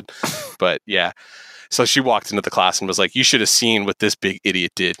stupid. But yeah. So she walked into the class and was like, you should have seen what this big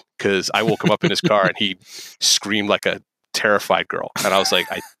idiot did. Because I woke him up in his car and he screamed like a terrified girl. And I was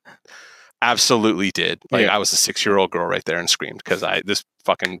like, I absolutely did. Like I was a 6-year-old girl right there and screamed because this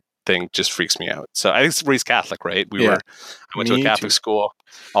fucking thing just freaks me out. So I was raised Catholic, right? I went to a Catholic school.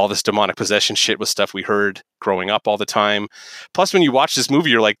 All this demonic possession shit was stuff we heard growing up all the time. Plus, when you watch this movie,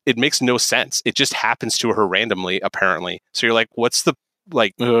 you're like, it makes no sense. It just happens to her randomly, apparently. So you're like, what's the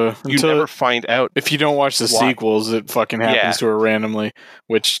you never find out. If you don't watch the sequels, it fucking happens to her randomly.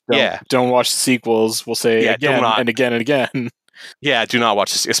 Which don't watch the sequels. We'll say again and again and again. Yeah, do not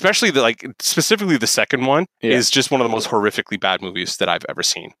watch this. Especially specifically the second one is just one of the most horrifically bad movies that I've ever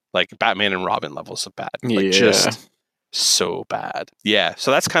seen. Like Batman and Robin levels of bad. Like just so bad. Yeah.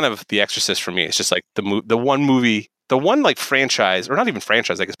 So that's kind of The Exorcist for me. It's just like the one movie, the one like franchise, or not even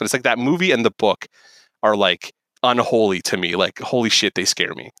franchise, I guess, but it's like that movie and the book are like unholy to me. Like, holy shit, they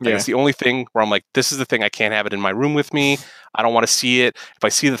scare me. Like, it's the only thing where I'm like, this is the thing, I can't have it in my room with me. I don't want to see it. If I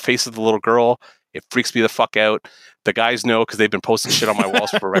see the face of the little girl, it freaks me the fuck out. The guys know because they've been posting shit on my walls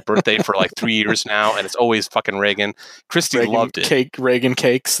for my birthday for like 3 years now, and it's always fucking Reagan. Christy loved it. Reagan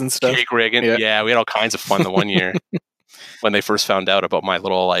cakes and stuff. Cake Reagan. Yeah, we had all kinds of fun the one year when they first found out about my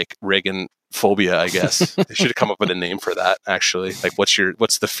little like Reagan phobia, I guess. They should have come up with a name for that, actually. Like, what's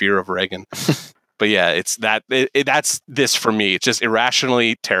the fear of Reagan? But yeah, it's that's this for me. It just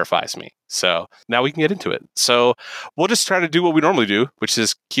irrationally terrifies me. So now we can get into it. So we'll just try to do what we normally do, which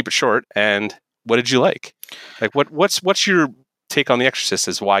is keep it short. And what did you like? Like, what's your take on The Exorcist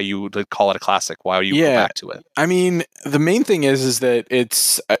as why you would call it a classic? Why you go back to it? I mean, the main thing is that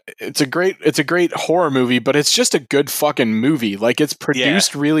it's a great horror movie, but it's just a good fucking movie. Like, it's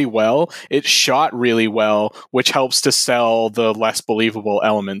produced really well, it's shot really well, which helps to sell the less believable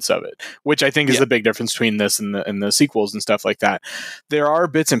elements of it, which I think is the big difference between this and the sequels and stuff like that. There are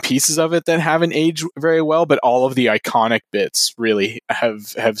bits and pieces of it that haven't aged very well, but all of the iconic bits really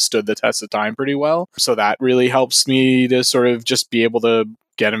have stood the test of time pretty well. So that really helps me to sort of just be able to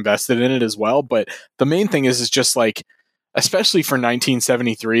get invested in it as well. But the main thing is just like, especially for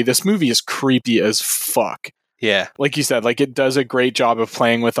 1973, this movie is creepy as fuck. Yeah. Like you said, like, it does a great job of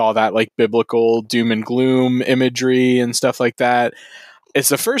playing with all that like biblical doom and gloom imagery and stuff like that. It's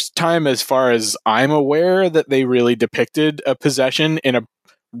the first time, as far as I'm aware, that they really depicted a possession in a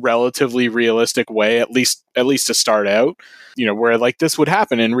relatively realistic way, at least to start out, where like this would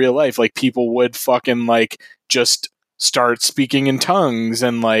happen in real life. Like, people would fucking like just start speaking in tongues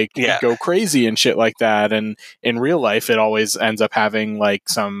and like go crazy and shit like that. And in real life, it always ends up having like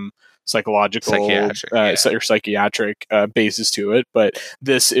some psychiatric basis to it. But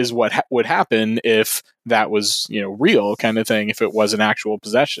this is what would happen if that was, real kind of thing, if it was an actual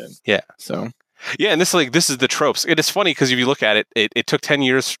possession. Yeah. So. Yeah, and this is the tropes. It is funny because if you look at it, it took 10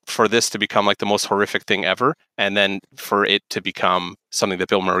 years for this to become like the most horrific thing ever, and then for it to become something that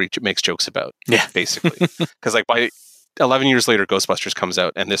Bill Murray makes jokes about. Yeah, basically, because like by 11 years later, Ghostbusters comes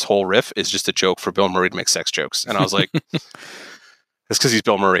out, and this whole riff is just a joke for Bill Murray to make sex jokes. And I was like, it's because he's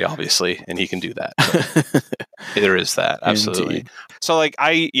Bill Murray, obviously, and he can do that. There is that, absolutely. Indeed. So like,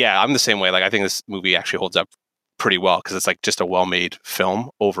 I'm the same way. Like, I think this movie actually holds up pretty well because it's like just a well-made film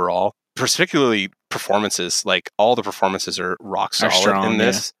overall. Particularly performances, like all the performances are rock solid in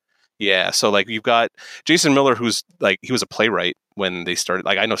this. Yeah, so like you've got Jason Miller, who's like he was a playwright when they started.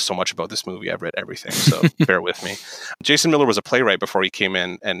 Like I know so much about this movie, I've read everything, so bear with me. Jason Miller was a playwright before he came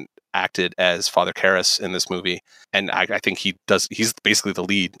in and acted as Father Karras in this movie, and I think he's basically the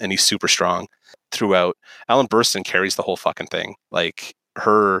lead, and he's super strong throughout. Ellen Burstyn carries the whole fucking thing, like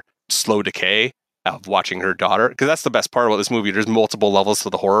her slow decay of watching her daughter, because that's the best part about this movie. There's multiple levels to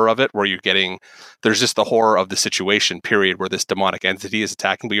the horror of it, where there's just the horror of the situation, period, where this demonic entity is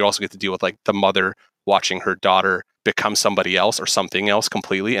attacking, but you also get to deal with like the mother watching her daughter become somebody else or something else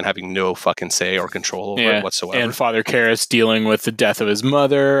completely and having no fucking say or control over it whatsoever. And Father Karras dealing with the death of his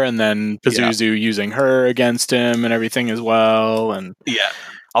mother, and then Pazuzu using her against him and everything as well. And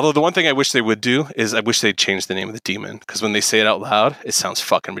although the one thing I wish they would do is I wish they'd change the name of the demon, because when they say it out loud, it sounds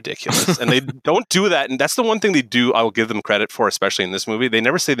fucking ridiculous. And they don't do that. And that's the one thing they do I will give them credit for, especially in this movie. They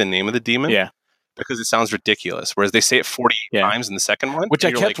never say the name of the demon. Yeah. Because it sounds ridiculous. Whereas they say it 40 times in the second one. Which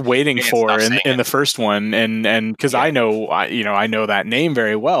I kept waiting for in the first one. And because I know that name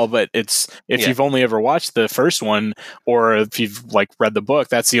very well, but if you've only ever watched the first one, or if you've like read the book,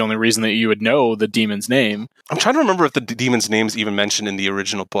 that's the only reason that you would know the demon's name. I'm trying to remember if the demon's name's even mentioned in the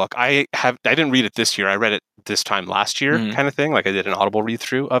original book. I didn't read it this year. I read it this time last year, kind of thing. Like I did an Audible read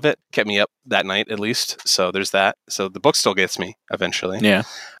through of it. Kept me up that night at least. So there's that. So the book still gets me eventually. Yeah.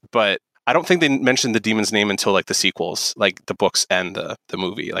 But I don't think they mentioned the demon's name until like the sequels, like the books and the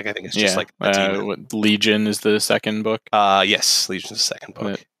movie. Like I think it's just like a demon. Legion is the second book. Yes, Legion's the second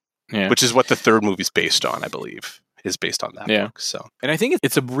book. Which is what the third movie's based on, I believe. Is based on that book. So, and I think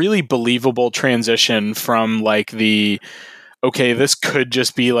it's a really believable transition from like this could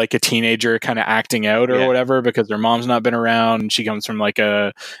just be like a teenager kind of acting out or whatever, because their mom's not been around and she comes from like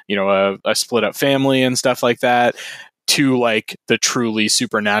a split up family and stuff like that, to like the truly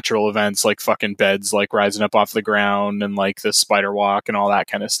supernatural events, like fucking beds like rising up off the ground and like the spider walk and all that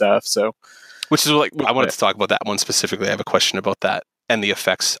kind of stuff. So, which is like I wanted to talk about that one specifically. I have a question about that and the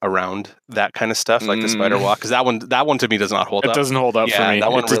effects around that kind of stuff, like the spider walk, because that one to me does not hold up. It doesn't hold up for me.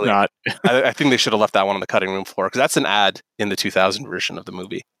 That one does not. I think they should have left that one on the cutting room floor, because that's an ad in the 2000 version of the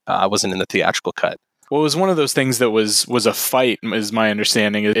movie. I wasn't in the theatrical cut. Well, it was one of those things that was a fight, is my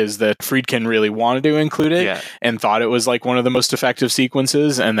understanding, is that Friedkin really wanted to include it and thought it was like one of the most effective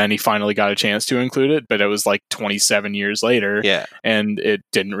sequences, and then he finally got a chance to include it, but it was like 27 years later, and it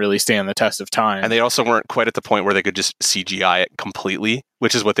didn't really stand the test of time. And they also weren't quite at the point where they could just CGI it completely,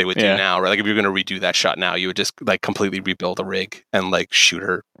 which is what they would do now, right? Like if you're going to redo that shot now, you would just like completely rebuild a rig and like shoot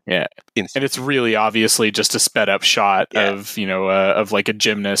her. Yeah. And it's really obviously just a sped up shot of like a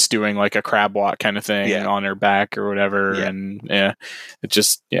gymnast doing like a crab walk kind of thing on her back or whatever. And it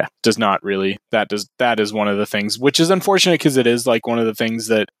just, does not really, that is one of the things, which is unfortunate, because it is like one of the things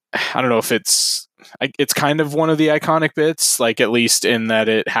that, I don't know if it's kind of one of the iconic bits, like at least in that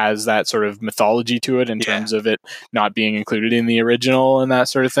it has that sort of mythology to it in terms of it not being included in the original and that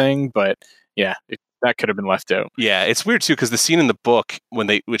sort of thing. But that could have been left out. Yeah, it's weird too, because the scene in the book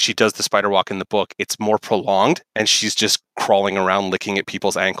when she does the spider walk in the book, it's more prolonged, and she's just crawling around licking at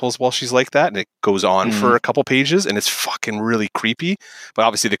people's ankles while she's like that, and it goes on for a couple pages, and it's fucking really creepy. But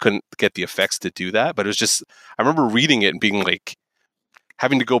obviously they couldn't get the effects to do that. But it was just, I remember reading it and being like,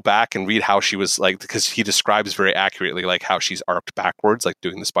 having to go back and read how she was like, because he describes very accurately like how she's arced backwards, like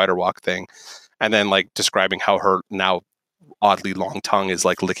doing the spider walk thing, and then like describing how her now oddly long tongue is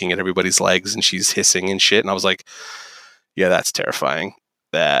like licking at everybody's legs and she's hissing and shit. And I was like, yeah, that's terrifying.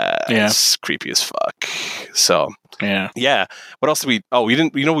 That's creepy as fuck. So what else did I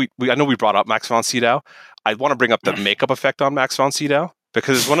know we brought up Max von Sydow. I want to bring up the makeup effect on Max von Sydow,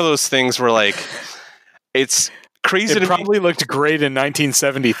 because it's one of those things where like it's crazy. It probably looked great in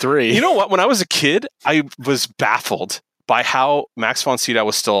 1973. You know what? When I was a kid, I was baffled by how Max von Sydow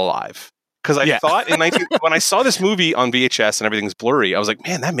was still alive. Because I thought when I saw this movie on VHS and everything's blurry, I was like,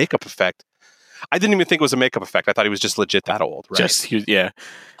 man, that makeup effect. I didn't even think it was a makeup effect. I thought he was just legit that old, right? He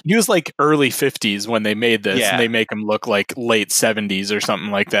was like early 50s when they made this, and they make him look like late 70s or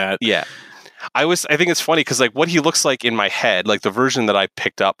something like that. Yeah. I think it's funny because like what he looks like in my head, like the version that I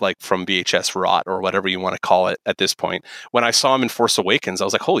picked up like from VHS Rot or whatever you want to call it at this point, when I saw him in Force Awakens, I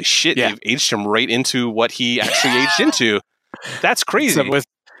was like, holy shit, they've aged him right into what he actually aged into. That's crazy.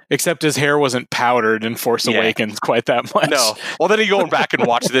 Except his hair wasn't powdered in Force Awakens quite that much. No. Well, then you go back and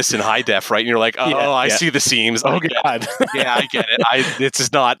watch this in high def, right? And you're like, I see the seams. Oh, God. I get it. It's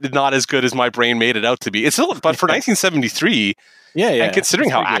just not as good as my brain made it out to be. It's still, but for 1973, and considering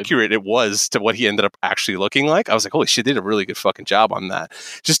how accurate it was to what he ended up actually looking like, I was like, holy shit, they did a really good fucking job on that.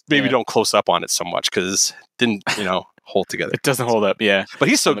 Just maybe don't close up on it so much, because didn't, hold together. It doesn't hold up, yeah. But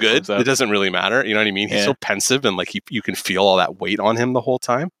he's so good, it doesn't really matter. You know what I mean? He's so pensive, and like you can feel all that weight on him the whole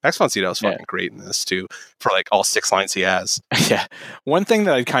time. Max von Sydow is fucking great in this too, for like all 6 lines he has. Yeah. One thing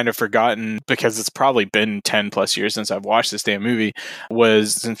that I'd kind of forgotten, because it's probably been 10 plus years since I've watched this damn movie,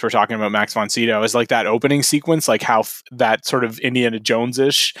 was, since we're talking about Max von Sydow, is like that opening sequence, like how that sort of Indiana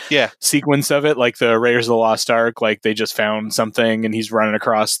Jones-ish sequence of it, like the Raiders of the Lost Ark, like they just found something and he's running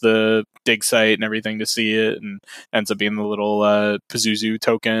across the dig site and everything to see it, and ends up being the little Pazuzu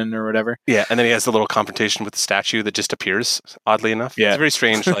token or whatever. Yeah, and then he has the little confrontation with the statue that just appears, oddly enough. Yeah. It's a very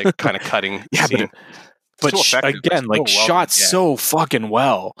strange, like, kind of cutting scene. But again, like, shot so fucking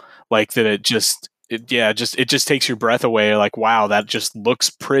well, like that it just takes your breath away. Like, wow, that just looks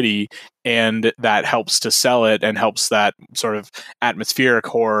pretty, and that helps to sell it and helps that sort of atmospheric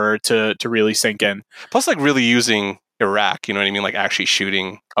horror to really sink in. Plus, like, really using Iraq, you know what I mean? Like, actually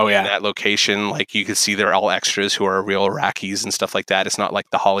shooting in that location. Like, you can see they're all extras who are real Iraqis and stuff like that. It's not like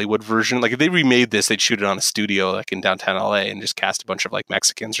the Hollywood version. Like, if they remade this, they'd shoot it on a studio like in downtown LA and just cast a bunch of like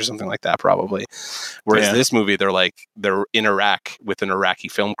Mexicans or something like that, probably. Whereas this movie, they're in Iraq with an Iraqi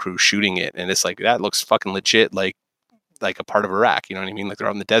film crew shooting it, and it's like, that looks fucking legit, like a part of Iraq, you know what I mean? Like, they're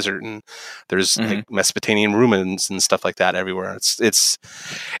out in the desert and there's like Mesopotamian ruins and stuff like that everywhere. It's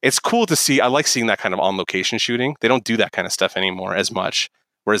cool to see. I like seeing that kind of on location shooting. They don't do that kind of stuff anymore as much.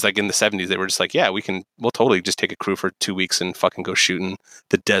 Whereas like in the 70s, they were just like, yeah, we'll totally just take a crew for 2 weeks and fucking go shoot in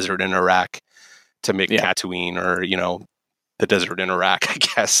the desert in Iraq to make Tatooine, or, you know, the desert in Iraq, I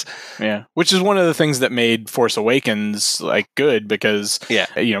guess. Yeah. Which is one of the things that made Force Awakens like good, because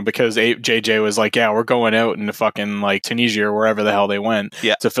because JJ was like, yeah, we're going out into fucking like Tunisia or wherever the hell they went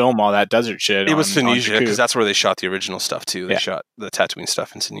to film all that desert shit. It was Tunisia, because that's where they shot the original stuff too. They shot the Tatooine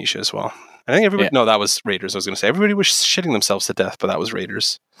stuff in Tunisia as well. I think everybody no, that was Raiders. I was going to say everybody was shitting themselves to death, but that was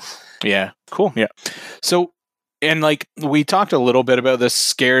Raiders. Yeah. Cool. Yeah. So, and like we talked a little bit about the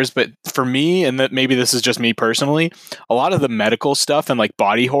scares, but for me, and that maybe this is just me personally, a lot of the medical stuff and like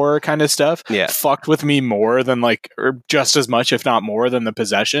body horror kind of stuff fucked with me more than like, or just as much, if not more, than the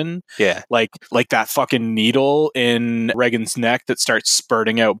possession. Yeah. Like that fucking needle in Regan's neck that starts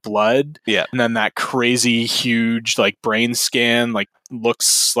spurting out blood. Yeah. And then that crazy huge like brain scan, like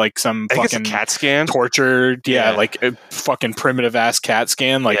looks like some fucking CAT scan, tortured, like a fucking primitive ass CAT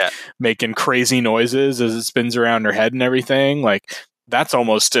scan, like making crazy noises as it spins around her head and everything. Like, that's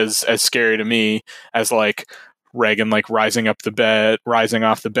almost as scary to me as like Regan like rising off the bed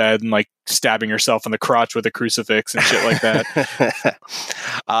and like stabbing herself in the crotch with a crucifix and shit like that.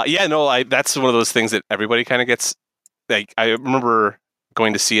 That's one of those things that everybody kind of gets. Like, I remember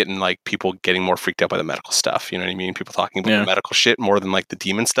going to see it and like people getting more freaked out by the medical stuff, you know what I mean? People talking about the medical shit more than like the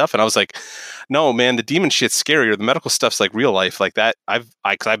demon stuff, and I was like, no man, the demon shit's scarier. The medical stuff's like real life, like that. I've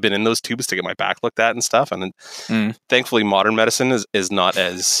been in those tubes to get my back looked at and stuff, and then thankfully modern medicine is not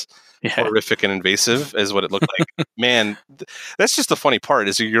as horrific and invasive as what it looked like. Man, that's just the funny part,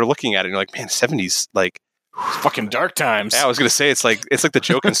 is you're looking at it and you're like, man, 70s, like, fucking dark times. Yeah, I was gonna say it's like the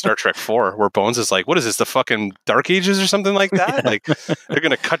joke in Star Trek 4 where Bones is like, what is this, the fucking Dark Ages or something like that? Like, they're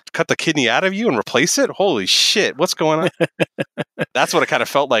gonna cut the kidney out of you and replace it? Holy shit, what's going on? That's what it kind of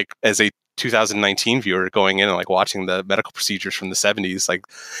felt like as a 2019 viewer going in and like watching the medical procedures from the 70s. Like,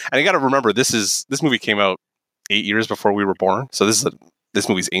 and you got to remember, this movie came out 8 years before we were born, so this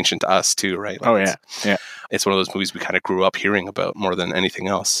movie's ancient to us too, right? Like, it's one of those movies we kind of grew up hearing about more than anything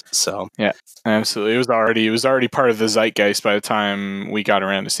else. So yeah, absolutely. It was already part of the zeitgeist by the time we got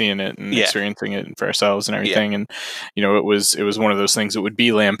around to seeing it and experiencing it for ourselves and everything. And you know, it was one of those things that would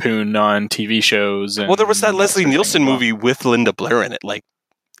be lampooned on TV shows. And, well, there was that Leslie Nielsen movie with Linda Blair in it, like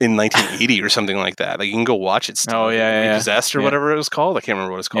in 1980 or something like that. Like, you can go watch it still. Possessed or whatever it was called. I can't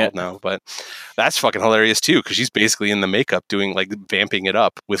remember what it's called now, but that's fucking hilarious too, because she's basically in the makeup doing like vamping it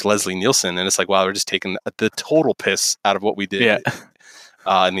up with Leslie Nielsen, and it's like, wow, we're just taking the total piss out of what we did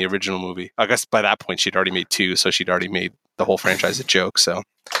in the original movie. I guess by that point she'd already made 2, so she'd already made the whole franchise a joke. So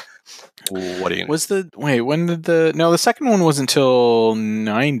what do you know? The second one wasn't until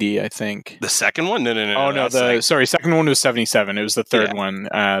 90, I think. The second one? No. Oh no, second one was 77. It was the third one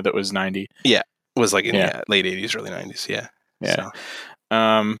that was 90. Yeah. It was like in late 80s, early 90s. Yeah. Yeah. So.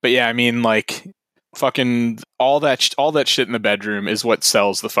 But yeah, I mean, like, fucking all that shit in the bedroom is what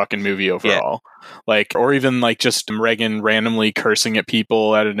sells the fucking movie overall. Like, or even like just Regan randomly cursing at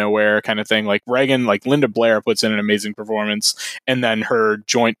people out of nowhere kind of thing. Like, Regan, like Linda Blair puts in an amazing performance, and then her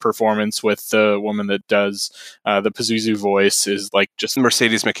joint performance with the woman that does the Pazuzu voice is like just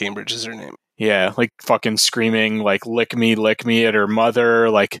Mercedes McCambridge is her name. Yeah, like fucking screaming like lick me at her mother.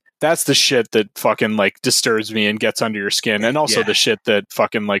 Like that's the shit that fucking like disturbs me and gets under your skin. And also the shit that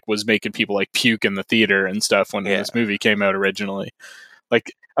fucking like was making people like puke in the theater and stuff when this movie came out originally.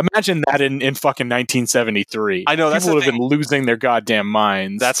 Like imagine that in fucking 1973. I know that's people would have been losing their goddamn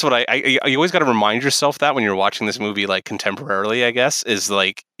minds. That's what you always got to remind yourself that when you're watching this movie, like contemporarily, I guess, is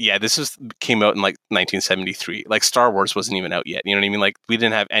like, yeah, came out in like 1973. Like Star Wars wasn't even out yet. You know what I mean? Like we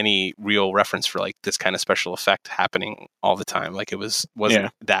didn't have any real reference for like this kind of special effect happening all the time. Like it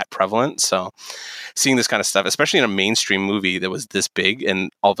wasn't that prevalent. So seeing this kind of stuff, especially in a mainstream movie that was this big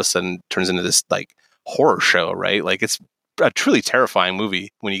and all of a sudden turns into this like horror show, right? Like it's a truly terrifying movie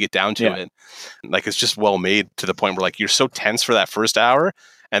when you get down to it. Like it's just well made to the point where like you're so tense for that first hour,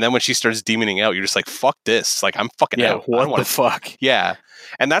 and then when she starts demoning out, you're just like, fuck this, like I'm fucking out. What the fuck? Yeah.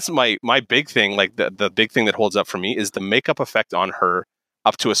 And that's my big thing. Like the big thing that holds up for me is the makeup effect on her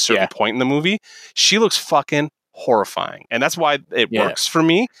up to a certain point in the movie. She looks fucking horrifying, and that's why it works for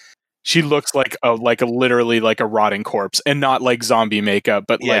me. She looks like a literally like a rotting corpse, and not like zombie makeup,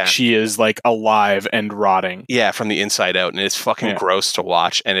 but like she is like alive and rotting. Yeah, from the inside out, and it's fucking gross to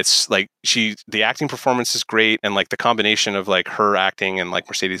watch. And it's like the acting performance is great, and like the combination of like her acting and like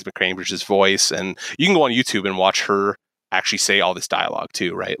Mercedes McCambridge's voice, and you can go on YouTube and watch her actually say all this dialogue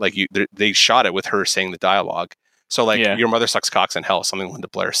too, right? Like they shot it with her saying the dialogue. So like your mother sucks cocks in hell, something Linda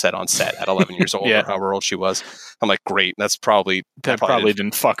Blair said on set at 11 years old or however old she was. I'm like, great. That probably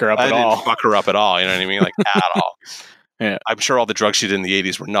didn't fuck her up at all. Didn't fuck her up at all. You know what I mean? Like at all. Yeah. I'm sure all the drugs she did in the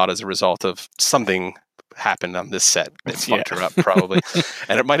 80s were not as a result of something happened on this set that fucked her up probably.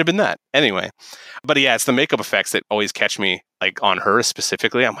 And it might have been that. Anyway. But yeah, it's the makeup effects that always catch me like on her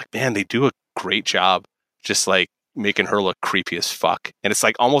specifically. I'm like, man, they do a great job just like making her look creepy as fuck. And it's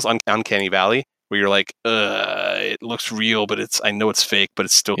like almost uncanny valley, where you're like, it looks real, but I know it's fake, but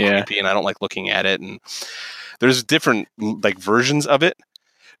it's still creepy, and I don't like looking at it. And there's different like versions of it.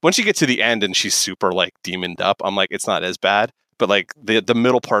 Once you get to the end and she's super like demoned up, I'm like, it's not as bad. But like the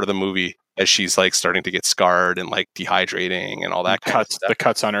middle part of the movie, as she's like starting to get scarred and like dehydrating and all that kind of stuff. The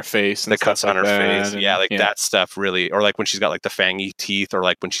cuts on her face. And the cuts on her face. Yeah, like that stuff really. Or like when she's got like the fangy teeth, or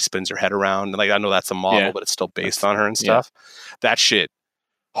like when she spins her head around. And like I know that's a model, but it's still based on her and stuff. That shit.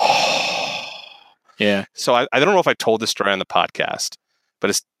 Yeah. So I don't know if I told this story on the podcast,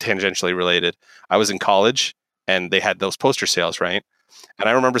 but it's tangentially related. I was in college and they had those poster sales, right? And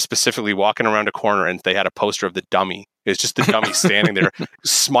I remember specifically walking around a corner and they had a poster of the dummy. It was just the dummy standing there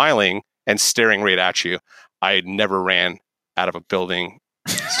smiling and staring right at you. I had never ran out of a building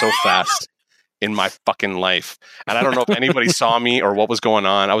so fast in my fucking life. And I don't know if anybody saw me or what was going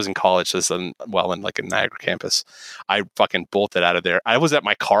on. I was in college, so in like a Niagara campus. I fucking bolted out of there. I was at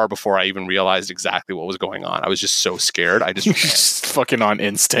my car before I even realized exactly what was going on. I was just so scared. I just fucking on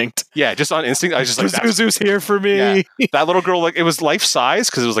instinct. Yeah, just on instinct. I was just like, Zuzu's here for me. Yeah. That little girl, like it was life size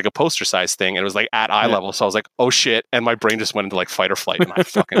because it was like a poster size thing. And it was like at eye level. So I was like, oh shit. And my brain just went into like fight or flight and I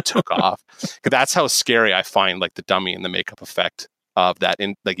fucking took off. That's how scary I find like the dummy and the makeup effect of that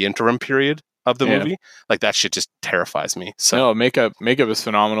in like the interim period of the movie. Like that shit just terrifies me. So no, makeup is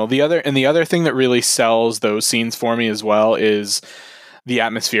phenomenal. The other thing that really sells those scenes for me as well is the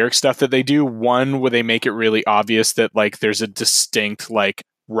atmospheric stuff that they do. One, where they make it really obvious that like there's a distinct like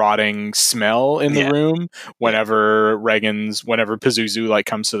rotting smell in the room whenever Pazuzu like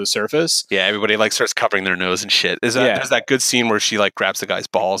comes to the surface. Yeah, everybody like starts covering their nose and shit. There's that good scene where she like grabs the guy's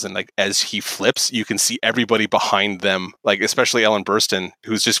balls and like as he flips, you can see everybody behind them, like especially Ellen Burstyn,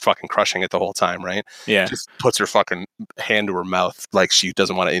 who's just fucking crushing it the whole time, right? Yeah. Just puts her fucking hand to her mouth like she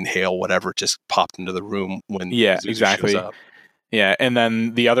doesn't want to inhale whatever just popped into the room when Pazuzu shows up. Yeah, and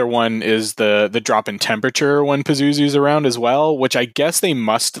then the other one is the drop in temperature when Pazuzu's around as well, which I guess they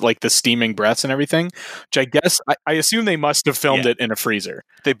must, like the steaming breaths and everything, which I guess, I assume they must have filmed it in a freezer.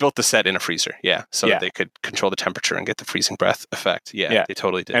 They built the set in a freezer, so that they could control the temperature and get the freezing breath effect. Yeah, they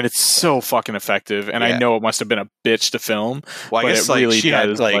totally did. And it's so fucking effective, and I know it must have been a bitch to film, well, I guess it really she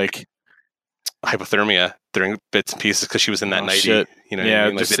does, had like hypothermia during bits and pieces because she was in that nightie. Shit. You know, yeah, I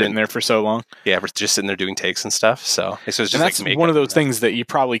mean? just sitting there for so long. Yeah, we're just sitting there doing takes and stuff. So it's just and that's like one of those things that you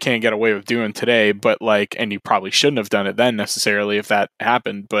probably can't get away with doing today, but like, and you probably shouldn't have done it then necessarily if that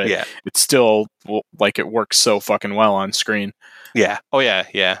happened. But it's still like it works so fucking well on screen. Yeah. Oh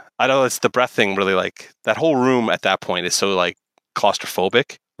yeah. I know it's the breath thing. Really, like that whole room at that point is so like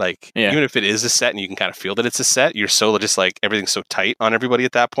claustrophobic. Like, even if it is a set and you can kind of feel that it's a set, you're so just like, everything's so tight on everybody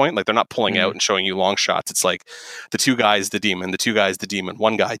at that point. Like, they're not pulling out and showing you long shots. It's like the two guys, the demon,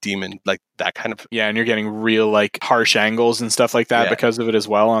 one guy, demon, like that kind of. Yeah, and you're getting real like harsh angles and stuff like that because of it as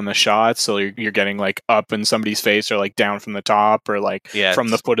well on the shots. So you're getting like up in somebody's face or like down from the top or like from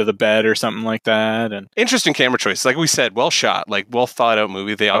the foot of the bed or something like that. And interesting camera choice. Like we said, well shot, like well thought out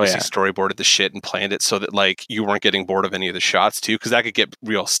movie. They obviously storyboarded the shit and planned it so that like you weren't getting bored of any of the shots too, because that could get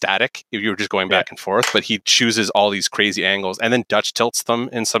real static if you were just going back and forth. But he chooses all these crazy angles and then Dutch tilts them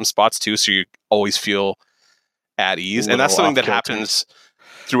in some spots too, so you always feel at ease. And that's something that happens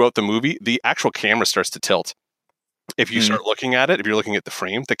throughout the movie. The actual camera starts to tilt. If you start looking at it, if you're looking at the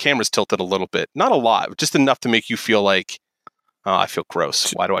frame, the camera's tilted a little bit. Not a lot, just enough to make you feel like, oh, I feel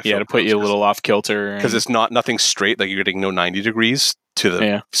gross. Why do I feel to put you a little off kilter. Because it's nothing straight, like you're getting no 90 degrees to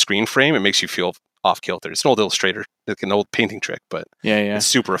the screen frame. It makes you feel off kilter. It's an old illustrator, like an old painting trick, but it's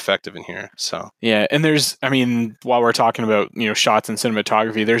super effective in here. So and there's, I mean, while we're talking about shots and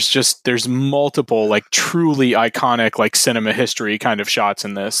cinematography, there's multiple like truly iconic like cinema history kind of shots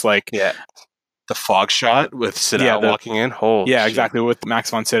in this. Like the fog shot with Sydow walking in. Shit. Exactly, with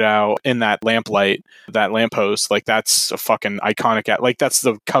Max von Sydow in that lamplight, that lamppost. Like that's a fucking iconic. Like that's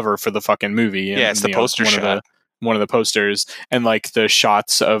the cover for the fucking movie. And, it's the poster shot. One of the posters, and like the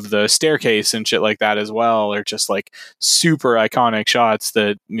shots of the staircase and shit like that as well are just like super iconic shots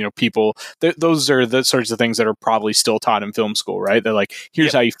that people those are the sorts of things that are probably still taught in film school, right? They're like,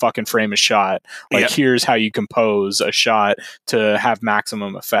 here's how you fucking frame a shot, like here's how you compose a shot to have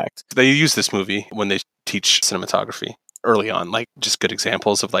maximum effect. They use this movie when they teach cinematography early on, like just good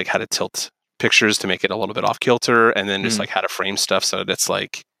examples of like how to tilt pictures to make it a little bit off kilter, and then just like how to frame stuff so that it's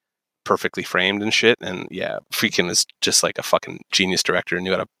like perfectly framed and shit. And Friedkin is just like a fucking genius director,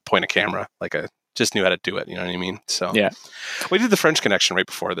 knew how to point a camera, just knew how to do it, you know what I mean? So we did The French Connection right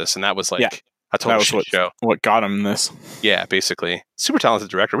before this, and that was like a total shit show. What got him this. Basically super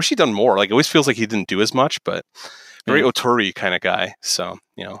talented director. Wish he'd done more. Like, it always feels like he didn't do as much, but very auteur kind of guy. So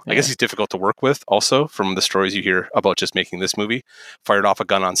I guess he's difficult to work with also, from the stories you hear about just making this movie. Fired off a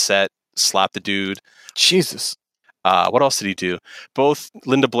gun on set, slapped the dude. Jesus. What else did he do? Both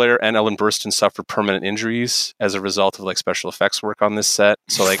Linda Blair and Ellen Burstyn suffered permanent injuries as a result of like special effects work on this set.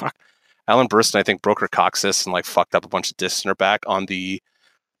 So like Ellen Burstyn, I think, broke her coccyx and like fucked up a bunch of discs in her back on the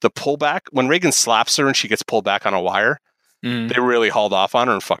pullback. When Reagan slaps her and she gets pulled back on a wire, they really hauled off on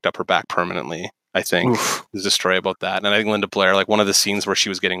her and fucked up her back permanently, I think. There's a story about that. And I think Linda Blair, like one of the scenes where she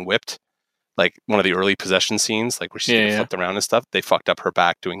was getting whipped, like one of the early possession scenes, like where she's getting flipped around and stuff, they fucked up her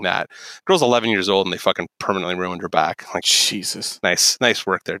back doing that. Girl's 11 years old and they fucking permanently ruined her back. Like, Jesus. Nice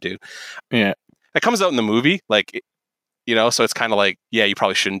work there, dude. Yeah. It comes out in the movie, like, so it's kind of like, you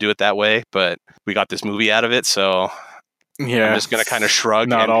probably shouldn't do it that way, but we got this movie out of it, so I'm just going to kind of shrug.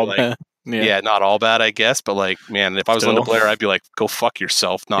 Not all bad. Not all bad, I guess, but like, man, if I was Linda Blair, I'd be like, go fuck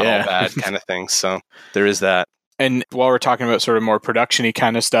yourself, not all bad kind of thing. So there is that. And while we're talking about sort of more production-y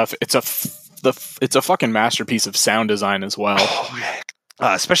kind of stuff, it's a fucking masterpiece of sound design as well.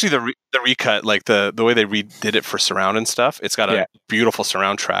 Especially the recut, like the way they redid it for surround and stuff. It's got a beautiful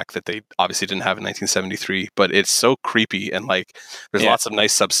surround track that they obviously didn't have in 1973, but it's so creepy, and like there's lots of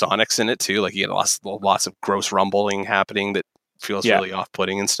nice subsonics in it too. Like you get lots of gross rumbling happening that feels really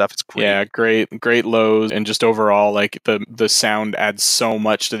off-putting and stuff. It's great. Yeah, great lows, and just overall, like the sound adds so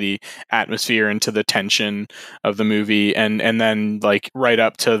much to the atmosphere and to the tension of the movie, and then like right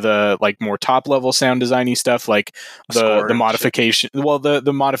up to the like more top level sound designy stuff, like the modification. Well,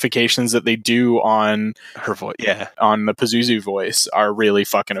 the modifications that they do on her voice, on the Pazuzu voice, are really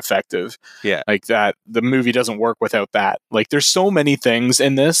fucking effective. Yeah, like that. The movie doesn't work without that. Like there's so many things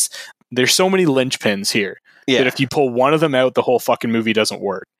in this. There's so many linchpins here. That if you pull one of them out, the whole fucking movie doesn't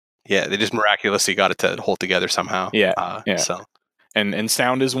work. Yeah, they just miraculously got it to hold together somehow. So, and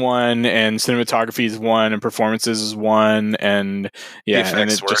sound is one, and cinematography is one, and performances is one, and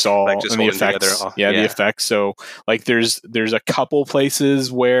and it just all like just and the effects. The effects. So like, there's a couple places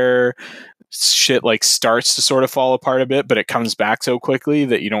where shit like starts to sort of fall apart a bit, but it comes back so quickly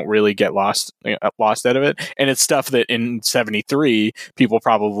that you don't really get lost out of it. And it's stuff that in 73 people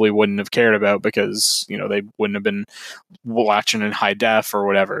probably wouldn't have cared about because they wouldn't have been watching in high def or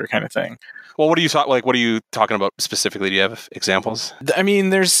whatever kind of thing. Well, what are you talking about specifically? Do you have examples? I mean,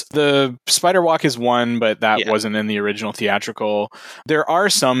 there's the Spider Walk is one, but that wasn't in the original theatrical. There are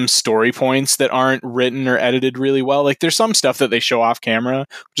some story points that aren't written or edited really well. Like there's some stuff that they show off camera,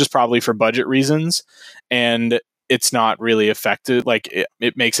 which is probably for budget reasons, and it's not really effective. Like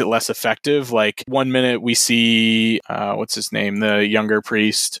it makes it less effective. Like 1 minute we see what's his name, the younger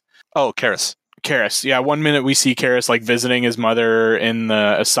priest. Oh, Karras. Karras. Yeah, 1 minute we see Karras like visiting his mother in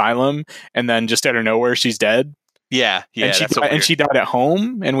the asylum, and then just out of nowhere she's dead. Yeah, and she died at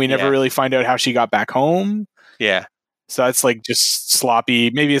home, and we never really find out how she got back home. Yeah. So that's like just sloppy.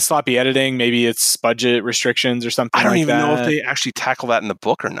 Maybe it's sloppy editing. Maybe it's budget restrictions or something. I don't even know if they actually tackle that in the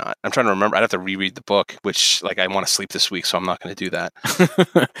book or not. I'm trying to remember. I'd have to reread the book, which like I want to sleep this week, so I'm not going to do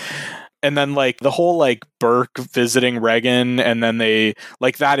that. And then like the whole like Burke visiting Regan, and then they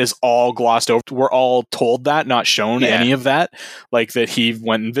like that is all glossed over. We're all told that, not shown any of that. Like that he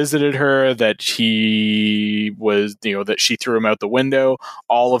went and visited her, that he was, that she threw him out the window.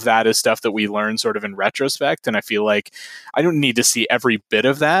 All of that is stuff that we learn sort of in retrospect. And I feel like I don't need to see every bit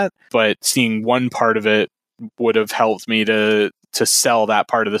of that, but seeing one part of it would have helped me to sell that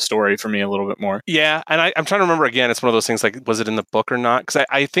part of the story for me a little bit more. Yeah, and I'm trying to remember again, it's one of those things like, was it in the book or not? Because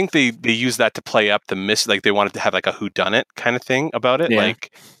I think they use that to play up the like they wanted to have like a whodunit kind of thing about it. Yeah.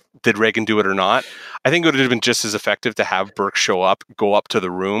 Like, did Regan do it or not? I think it would have been just as effective to have Burke show up, go up to the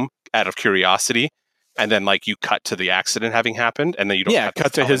room out of curiosity, and then like you cut to the accident having happened, and then you don't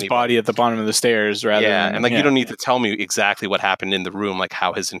cut to his body at the bottom of the stairs rather than, and like you don't need to tell me exactly what happened in the room, like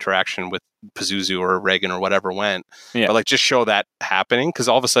how his interaction with Pazuzu or Regan or whatever went, but like just show that happening, because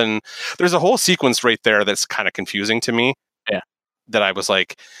all of a sudden there's a whole sequence right there that's kind of confusing to me. That I was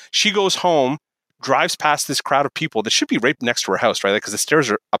like, she goes home, drives past this crowd of people that should be right next to her house, right? Because the stairs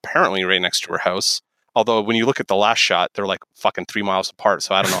are apparently right next to her house. Although when you look at the last shot, they're like fucking 3 miles apart.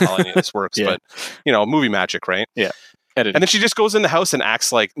 So I don't know how any of this works, but movie magic, right? Yeah. Editing. And then she just goes in the house and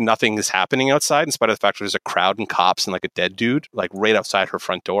acts like nothing is happening outside, in spite of the fact that there's a crowd and cops and like a dead dude, like right outside her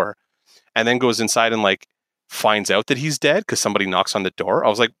front door. And then goes inside and like finds out that he's dead because somebody knocks on the door. I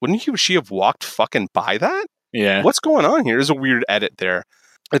was like, wouldn't she have walked fucking by that? Yeah. What's going on here? There's a weird edit there.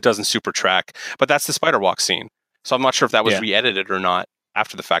 It doesn't super track, but that's the spider walk scene. So I'm not sure if that was re-edited or not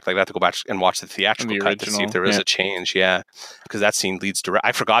after the fact. Like I have to go back and watch the theatrical cut to see if there is a change. Yeah, because that scene leads direct.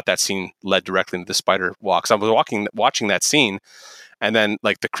 I forgot that scene led directly into the spider walk. So I was watching that scene, and then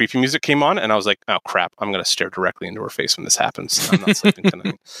like the creepy music came on, and I was like, "Oh crap! I'm going to stare directly into her face when this happens. I'm not sleeping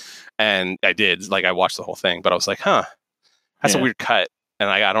tonight." And I did. Like I watched the whole thing, but I was like, "Huh, that's a weird cut." And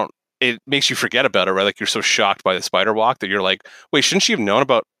I don't. It makes you forget about it, right? Like you're so shocked by the spider walk that you're like, "Wait, shouldn't she have known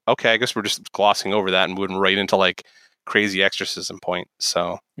about?" Okay, I guess we're just glossing over that and moving right into like crazy exorcism point.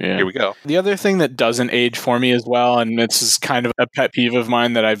 So here we go. The other thing that doesn't age for me as well, and this is kind of a pet peeve of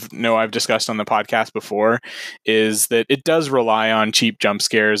mine that I've discussed on the podcast before, is that it does rely on cheap jump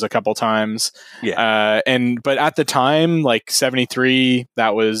scares a couple times. But at the time, like 73,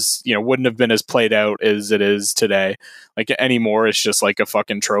 that was, wouldn't have been as played out as it is today. Like anymore, it's just like a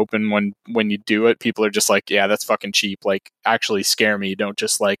fucking trope, and when you do it, people are just like, yeah, that's fucking cheap. Like, actually scare me, don't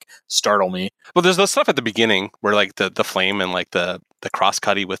just like startle me. Well, there's those stuff at the beginning where like the flame and like the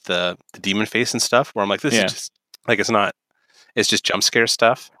cross-cutty with the demon face and stuff, where I'm like, this is just like, it's just jump scare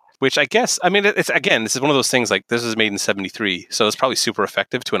stuff. Which I guess, I mean, it's again, this is one of those things like this was made in 73, so it's probably super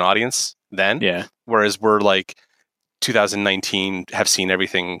effective to an audience then. Yeah. Whereas we're like 2019 have seen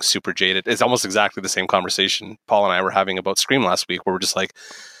everything super jaded. It's almost exactly the same conversation Paul and I were having about Scream last week, where we're just like,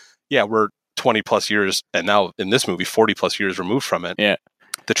 yeah, we're 20 plus years, and now in this movie 40 plus years removed from it. Yeah,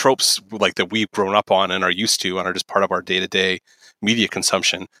 the tropes like that we've grown up on and are used to and are just part of our day-to-day media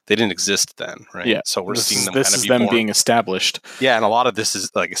consumption, they didn't exist then, right? Yeah, so we're seeing them. This is them being established. Yeah, and a lot of this is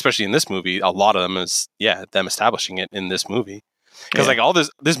like, especially in this movie, a lot of them is them establishing it in this movie, because like all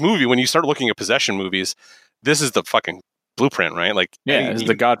this movie, when you start looking at possession movies, this is the fucking blueprint, right? Like, it's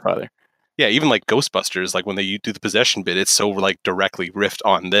the Godfather. Yeah, even like Ghostbusters, like when they do the possession bit, it's so like directly riffed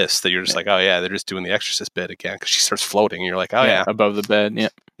on this that you're just like, oh yeah, they're just doing the Exorcist bit again, because she starts floating and you're like, oh yeah, above the bed.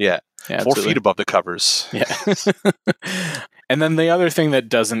 Yeah, 4 feet above the covers. Yeah. And then the other thing that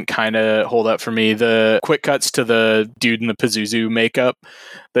doesn't kind of hold up for me, the quick cuts to the dude in the Pazuzu makeup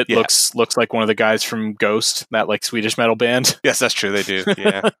that looks like one of the guys from Ghost, that like Swedish metal band. Yes, that's true. They do.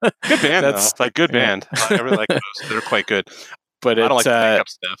 Yeah, good band. That's though. Like good band. I really like those. They're quite good. But I don't like the makeup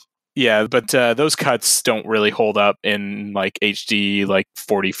stuff. Yeah, but those cuts don't really hold up in like HD, like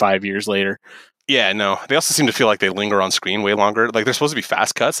 45 years later. Yeah, no. They also seem to feel like they linger on screen way longer. Like they're supposed to be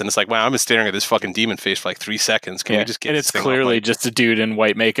fast cuts, and it's like, wow, I've been staring at this fucking demon face for like 3 seconds. Can we just get? And it's clearly just a dude in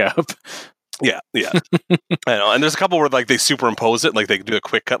white makeup. Yeah. I know. And there's a couple where like they superimpose it, like they do a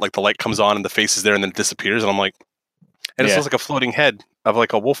quick cut, like the light comes on and the face is there and then it disappears, and I'm like, and it looks like a floating head of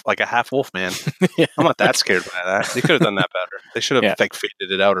like a wolf, like a half wolf man. I'm not that scared by that. They could have done that better. They should have like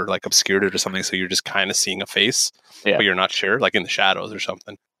faded it out or like obscured it or something, so you're just kind of seeing a face, but you're not sure, like in the shadows or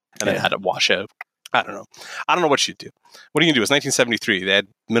something, and then had it wash out. I don't know. I don't know what you'd do. What are you going to do? It's 1973. They had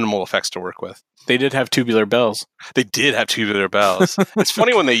minimal effects to work with. They did have tubular bells. They did have tubular bells. It's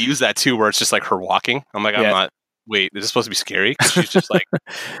funny when they use that too, where it's just like her walking. I'm like, I'm not. Wait, is this supposed to be scary? Because she's just like,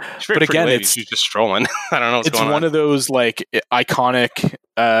 she's but again, she's just strolling. I don't know what's going on. It's one of those like iconic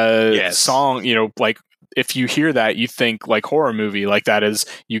song, you know, like if you hear that, you think like horror movie, like that is,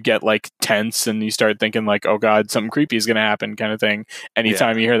 you get like tense and you start thinking like, oh God, something creepy is going to happen kind of thing.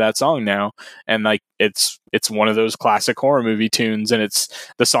 Anytime you hear that song now. And like, it's one of those classic horror movie tunes, and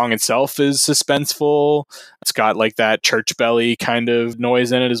the song itself is suspenseful. It's got like that church belly kind of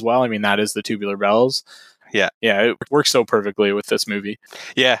noise in it as well. I mean, that is the tubular bells. Yeah, it works so perfectly with this movie.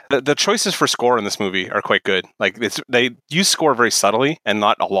 Yeah, the choices for score in this movie are quite good. Like they use score very subtly and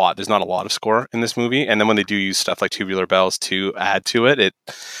not a lot. There's not a lot of score in this movie, and then when they do use stuff like tubular bells to add to it,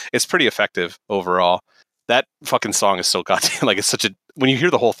 it's pretty effective overall. That fucking song is so goddamn like, it's such a, when you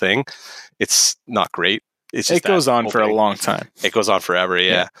hear the whole thing, it's not great. It's just it goes on for a long time. It goes on forever,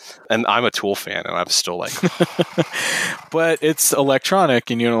 yeah. And I'm a Tool fan, and I'm still like, but it's electronic,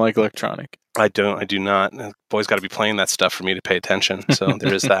 and you don't like electronic. I do not. The boy's got to be playing that stuff for me to pay attention. So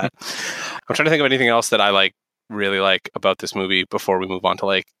there is that. I'm trying to think of anything else that I really like about this movie before we move on to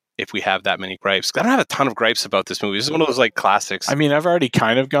like, if we have that many gripes. I don't have a ton of gripes about this movie. This is one of those like classics. I mean, I've already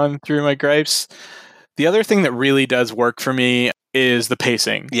kind of gone through my gripes. The other thing that really does work for me is the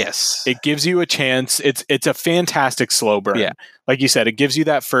pacing. Yes. It gives you a chance. It's a fantastic slow burn. Yeah. Like you said, it gives you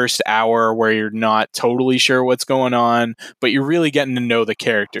that first hour where you're not totally sure what's going on, but you're really getting to know the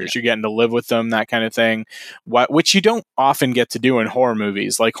characters. You're getting to live with them, that kind of thing, which you don't often get to do in horror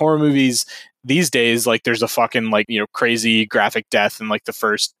movies. Like horror movies these days, like there's a fucking like, you know, crazy graphic death in like the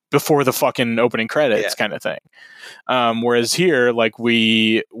first, before the fucking opening credits kind of thing. Whereas here, like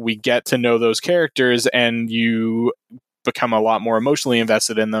we get to know those characters, and you become a lot more emotionally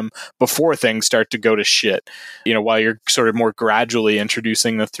invested in them before things start to go to shit, you know, while you're sort of more gradually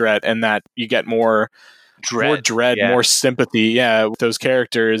introducing the threat, and that you get more dread, more sympathy, with those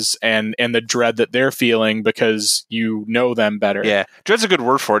characters and the dread that they're feeling because you know them better. Yeah, dread's a good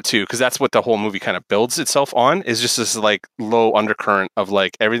word for it too, because that's what the whole movie kind of builds itself on, is just this like low undercurrent of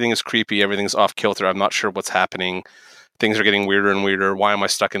like, everything is creepy, everything's off kilter, I'm not sure what's happening, things are getting weirder and weirder, why am I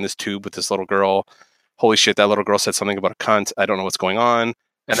stuck in this tube with this little girl? Holy shit, that little girl said something about a cunt. I don't know what's going on.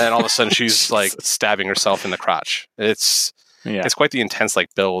 And then all of a sudden she's like stabbing herself in the crotch. It's quite the intense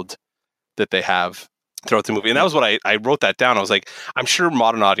like build that they have throughout the movie. And that was what I wrote that down. I was like, I'm sure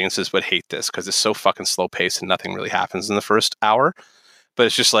modern audiences would hate this because it's so fucking slow paced and nothing really happens in the first hour. But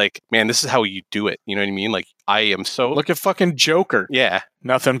it's just like, man, this is how you do it. You know what I mean? Like, I am so... Look at fucking Joker. Yeah.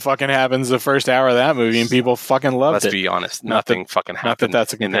 Nothing fucking happens the first hour of that movie, and people fucking loved it. Let's be honest. Nothing fucking happened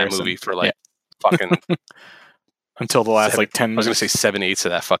in that movie for like fucking... Until the last 10 minutes. I was going to say 7/8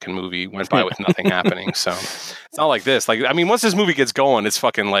 of that fucking movie went by with nothing happening. So it's not like this. Like, I mean, once this movie gets going, it's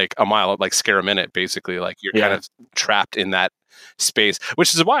fucking like a mile, like scare a minute, basically. Like, you're kind of trapped in that space,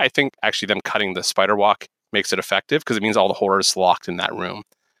 which is why I think actually them cutting the spider walk makes it effective, because it means all the horror is locked in that room.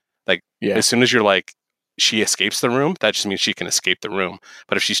 Like, as soon as you're like, she escapes the room, that just means she can escape the room.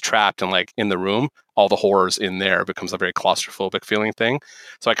 But if she's trapped and like in the room, all the horrors in there, becomes a very claustrophobic feeling thing.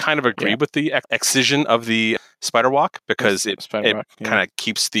 So I kind of agree with the excision of the spider walk, because it kind of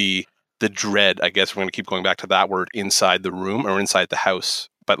keeps the dread, I guess we're going to keep going back to that word, inside the room or inside the house,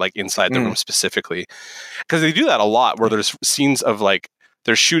 but like inside the room specifically. Because they do that a lot, where there's scenes of like,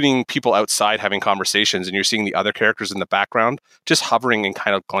 they're shooting people outside having conversations, and you're seeing the other characters in the background just hovering and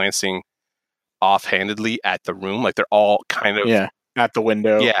kind of glancing offhandedly at the room. Like they're all kind of at the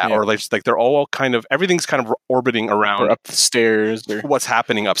window. Or like they're all kind of, everything's kind of orbiting around, or up the stairs, or what's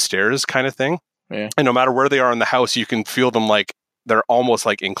happening upstairs kind of thing. Yeah. And no matter where they are in the house, you can feel them like they're almost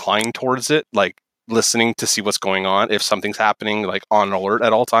like inclined towards it, like listening to see what's going on, if something's happening, like on alert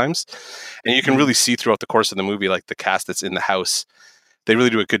at all times. And you can really see throughout the course of the movie, like the cast that's in the house, they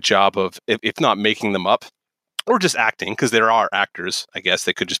really do a good job of, if not making them up, or just acting, because there are actors, I guess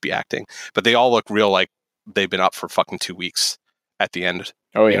they could just be acting, but they all look real like they've been up for fucking 2 weeks at the end.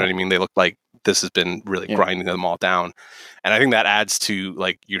 Oh yeah. You know what I mean? They look like this has been really grinding them all down. And I think that adds to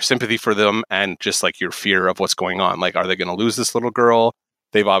like your sympathy for them, and just like your fear of what's going on. Like, are they going to lose this little girl?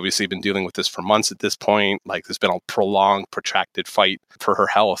 They've obviously been dealing with this for months at this point. Like, there's been a prolonged, protracted fight for her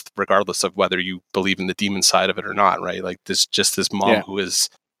health, regardless of whether you believe in the demon side of it or not, right? Like, this mom who is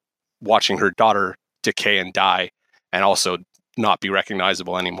watching her daughter decay and die, and also not be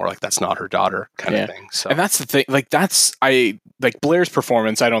recognizable anymore. Like, that's not her daughter kind of thing. So, and that's the thing. Like, like Blair's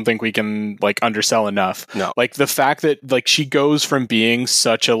performance, I don't think we can like undersell enough. No. Like the fact that like she goes from being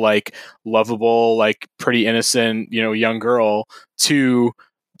such a like lovable, like pretty innocent, you know, young girl to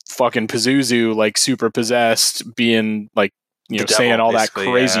fucking Pazuzu like super possessed, being like, you know, saying all that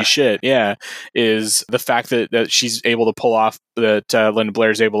crazy shit. Yeah. Is the fact that she's able to pull off, that Linda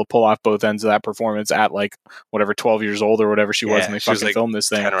Blair is able to pull off both ends of that performance at like whatever 12 years old or whatever she was when they fucking like filmed this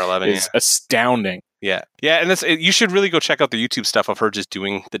thing 10 or 11 is astounding. Yeah. And you should really go check out the YouTube stuff of her just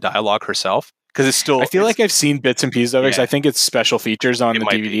doing the dialogue herself, because it's still, I feel like I've seen bits and pieces of it, because I think it's special features on the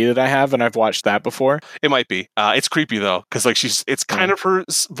DVD that I have, and I've watched that before. It might be. It's creepy though, because like it's kind of her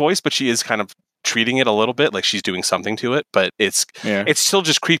voice, but she is kind of treating it a little bit like she's doing something to it, but it's still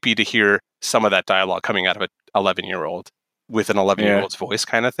just creepy to hear some of that dialogue coming out of an 11-year-old with an 11-year-old's voice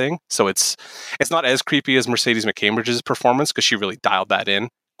kind of thing. So it's not as creepy as Mercedes McCambridge's performance, because she really dialed that in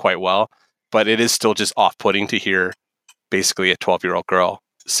quite well, but it is still just off-putting to hear basically a 12-year-old girl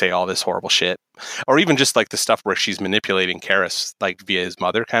say all this horrible shit, or even just like the stuff where she's manipulating Karras like via his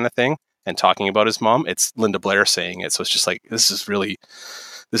mother kind of thing and talking about his mom. It's Linda Blair saying it, so it's just like, this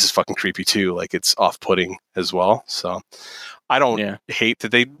is fucking creepy too. Like, it's off-putting as well. So I don't hate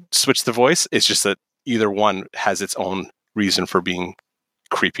that they switched the voice. It's just that either one has its own reason for being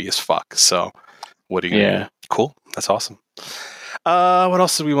creepy as fuck. So what are you gonna do? Cool. That's awesome. What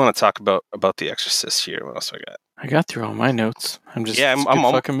else do we want to talk about The Exorcist here? What else do I got? I got through all my notes. I'm just I'm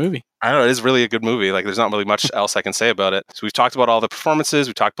fucking movie. I don't know. It is really a good movie. Like, there's not really much else I can say about it. So we've talked about all the performances.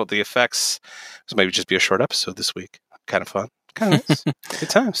 We talked about the effects. So maybe just be a short episode this week. Kind of fun. Kind of nice. Good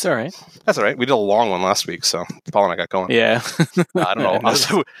times. It's all right. That's all right. We did a long one last week, so Paul and I got going. Yeah. I don't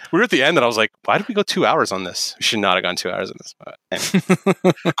know. We were at the end, and I was like, why did we go 2 hours on this? We should not have gone 2 hours on this. But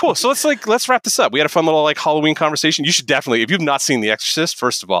anyway. Cool. So let's wrap this up. We had a fun little like Halloween conversation. You should definitely, if you've not seen The Exorcist,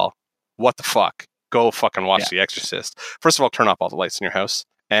 first of all, what the fuck? Go fucking watch The Exorcist. First of all, turn off all the lights in your house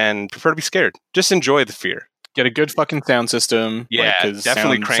and prepare to be scared. Just enjoy the fear. Get a good fucking sound system. Yeah,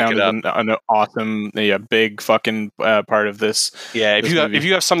 definitely crank it up. An awesome, big fucking part of this. Yeah, if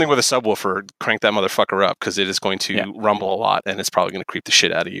you have something with a subwoofer, crank that motherfucker up, because it is going to rumble a lot, and it's probably going to creep the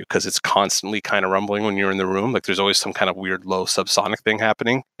shit out of you, because it's constantly kind of rumbling when you're in the room. Like, there's always some kind of weird low subsonic thing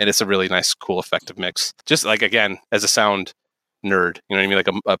happening, and it's a really nice, cool, effective mix. Just like, again, as a sound nerd, you know what I mean, like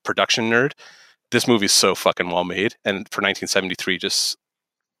a production nerd, this movie is so fucking well made, and for 1973,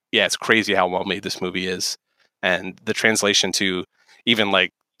 it's crazy how well made this movie is. And the translation to even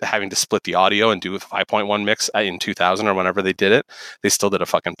like having to split the audio and do a 5.1 mix in 2000 or whenever they did it, they still did a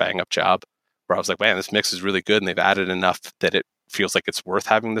fucking bang up job, where I was like, man, this mix is really good. And they've added enough that it feels like it's worth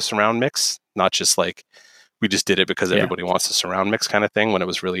having the surround mix, not just like we just did it because everybody wants the surround mix kind of thing, when it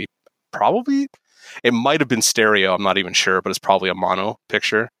was really it might have been stereo. I'm not even sure, but it's probably a mono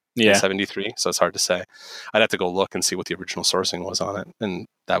picture in 73. So it's hard to say. I'd have to go look and see what the original sourcing was on it. And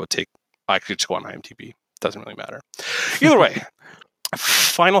that would I could just go on IMDb. Doesn't really matter. Either way,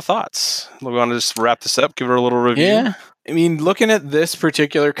 final thoughts. We want to just wrap this up, give it a little review. Yeah. I mean, looking at this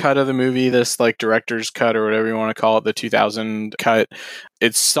particular cut of the movie, this like director's cut or whatever you want to call it, the 2000 cut,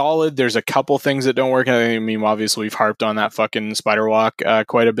 it's solid. There's a couple things that don't work. I mean, obviously we've harped on that fucking spider walk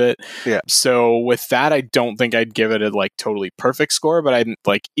quite a bit. Yeah. So with that, I don't think I'd give it a like totally perfect score, but I'd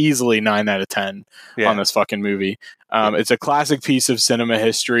like easily 9 out of 10 on this fucking movie. It's a classic piece of cinema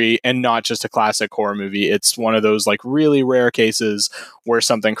history, and not just a classic horror movie. It's one of those like really rare cases where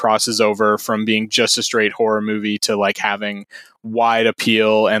something crosses over from being just a straight horror movie to like having wide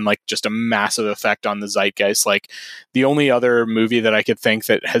appeal and like just a massive effect on the zeitgeist. Like, the only other movie that I could think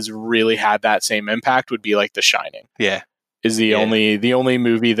that has really had that same impact would be like The Shining. Yeah. Is the only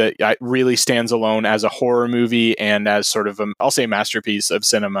movie that really stands alone as a horror movie and as sort of I'll say masterpiece of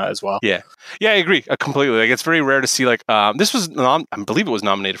cinema as well. Yeah, I agree completely. Like, it's very rare to see like this was I believe it was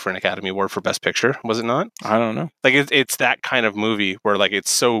nominated for an Academy Award for Best Picture, was it not? I don't know. Like, it's that kind of movie where like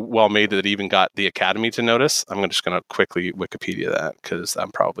it's so well made that it even got the Academy to notice. I'm just gonna quickly Wikipedia that, because I'm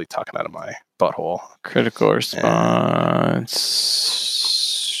probably talking out of my butthole. Critical response.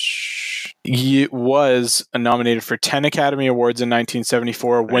 He was nominated for 10 Academy Awards in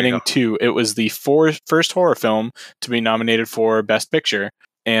 1974, winning 2. It was the first horror film to be nominated for Best Picture,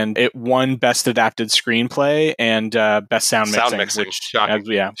 and it won Best Adapted Screenplay and Best Sound Mixing. Which, shocking. As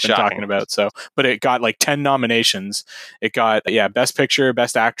been talking about. So, but it got like 10 nominations. It got Best Picture,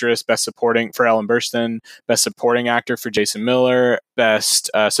 Best Actress, Best Supporting for Ellen Burstyn, Best Supporting Actor for Jason Miller,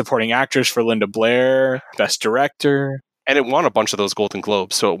 Best Supporting Actress for Linda Blair, Best Director. And it won a bunch of those Golden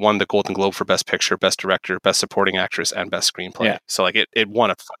Globes. So it won the Golden Globe for Best Picture, Best Director, Best Supporting Actress, and Best Screenplay. Yeah. So like it won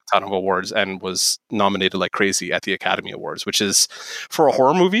a ton of awards and was nominated like crazy at the Academy Awards, which is, for a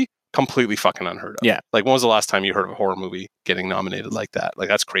horror movie, completely fucking unheard of. Yeah. Like, when was the last time you heard of a horror movie getting nominated like that? Like,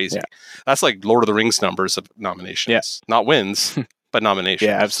 that's crazy. Yeah. That's like Lord of the Rings numbers of nominations. Not wins. but nominations.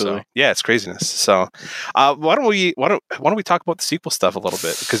 Yeah, absolutely. So, yeah, it's craziness. So, why don't we talk about the sequel stuff a little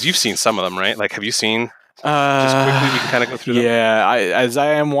bit? Because you've seen some of them, right? Like, have you seen? Just quickly, we can kind of go through them. Yeah, as I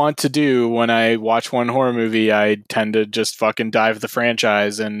am wont to do when I watch one horror movie, I tend to just fucking dive the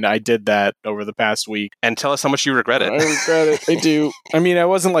franchise, and I did that over the past week. And tell us how much you regret it. I regret it. I do. I mean, I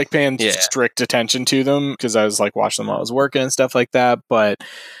wasn't like paying strict attention to them because I was like watching them while I was working and stuff like that, but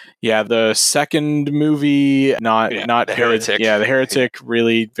yeah, the second movie, not the good. Heretic. Yeah, The Heretic,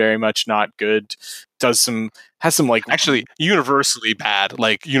 really very much not good. Has some like actually universally bad,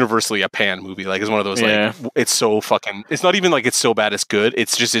 like universally a pan movie. Like it's one of those like it's so fucking. It's not even like it's so bad it's good.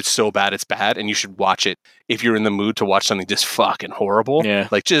 It's just it's so bad it's bad, and you should watch it if you're in the mood to watch something just fucking horrible. Yeah,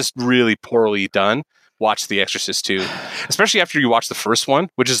 like just really poorly done. Watch The Exorcist 2, especially after you watch the first one,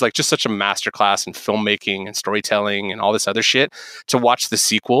 which is like just such a masterclass in filmmaking and storytelling and all this other shit. To watch the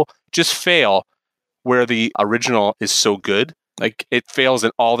sequel just fail where the original is so good. Like it fails in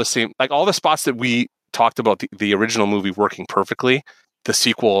all the same, like all the spots that we talked about the original movie working perfectly. The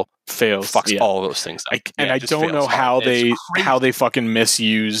sequel fails, fucks all those things up. I don't know how they fucking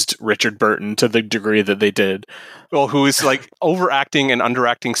misused Richard Burton to the degree that they did. Well, who is like overacting and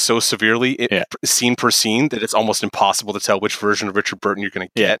underacting so severely, scene per scene, that it's almost impossible to tell which version of Richard Burton you're going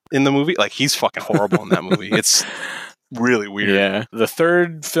to get in the movie. Like he's fucking horrible in that movie. It's really weird. Yeah. The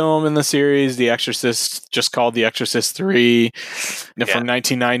third film in the series, The Exorcist, just called The Exorcist 3, from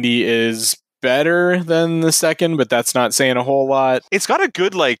 1990, is better than the second, but that's not saying a whole lot. It's got a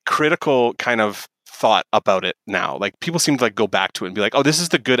good like critical kind of thought about it now. Like people seem to like go back to it and be like, "Oh, this is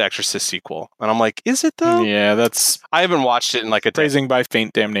the good Exorcist sequel," and I'm like, "Is it though?" Yeah, I haven't watched it in like a praising by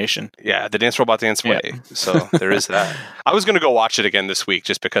faint damnation. Yeah, the Dance Robot Dance Way. So there is that. I was going to go watch it again this week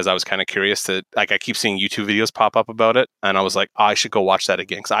just because I was kind of curious to like I keep seeing YouTube videos pop up about it, and I was like, I should go watch that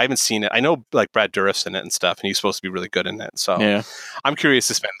again because I haven't seen it. I know like Brad Dourif's in it and stuff, and he's supposed to be really good in it. So I'm curious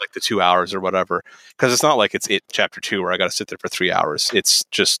to spend like the 2 hours or whatever because it's not like it's It Chapter 2 where I got to sit there for 3 hours. It's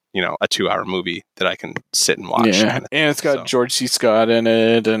just a 2-hour movie that I can sit and watch. Yeah, and it's got George C. Scott in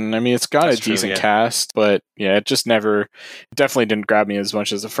it, and I mean it's got a decent cast, but it just definitely didn't grab me as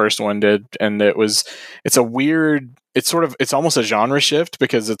much as the first one did, and it's a weird. It's almost a genre shift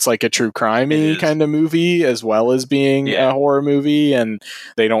because it's like a true crimey kind of movie as well as being a horror movie, and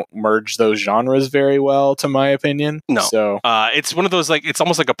they don't merge those genres very well, to my opinion. No, so it's one of those like it's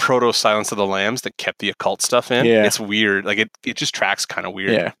almost like a proto Silence of the Lambs that kept the occult stuff in. Yeah, it's weird. Like it just tracks kind of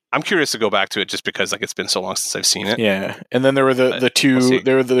weird. Yeah, I'm curious to go back to it just because like it's been so long since I've seen it. Yeah, and then there were the two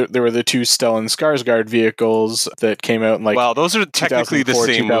there were the two Stellan Skarsgård vehicles that came out in like those are technically the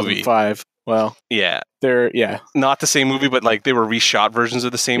same 2005. Movie. Well, they're not the same movie, but like they were reshot versions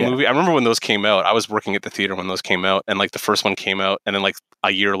of the same movie. I remember when those came out. I was working at the theater when those came out, and like the first one came out, and then like a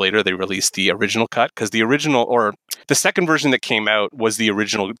year later they released the original cut because the original or the second version that came out was the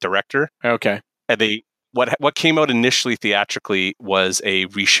original director. Okay, and what came out initially theatrically was a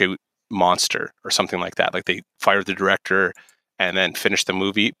reshoot Monster or something like that. Like they fired the director and then finished the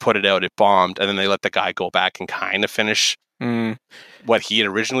movie, put it out, it bombed, and then they let the guy go back and kind of finish what he had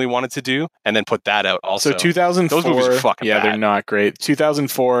originally wanted to do, and then put that out also. So 2004, those movies are fucking bad. They're not great.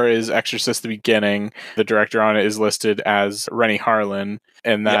 2004 is Exorcist: The Beginning. The director on it is listed as Renny Harlin,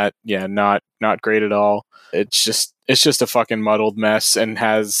 and that not great at all. It's just a fucking muddled mess, and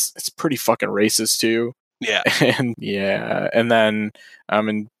it's pretty fucking racist too. Yeah, and then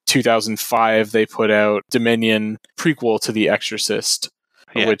in 2005 they put out Dominion, prequel to The Exorcist.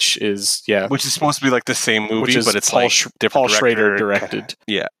 Which is supposed to be like the same movie, but it's Paul like Paul Schrader directed.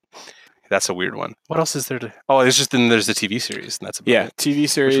 Yeah, that's a weird one. What else is there to? Oh, there's the TV series, and that's about it. TV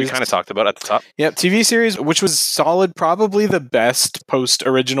series which we kind of talked about at the top. Yeah, TV series, which was solid, probably the best post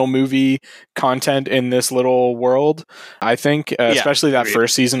original movie content in this little world. I think, especially that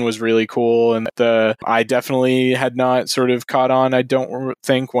first season was really cool, and I definitely had not sort of caught on. I don't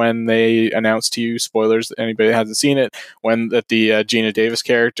think when they announced to you, spoilers, anybody that hasn't seen it, when that the Gina Davis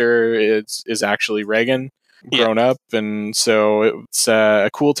character is actually Regan. Grown up, and so it's a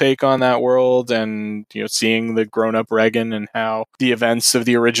cool take on that world, and seeing the grown up Regan and how the events of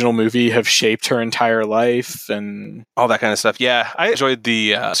the original movie have shaped her entire life and all that kind of stuff. Yeah, I enjoyed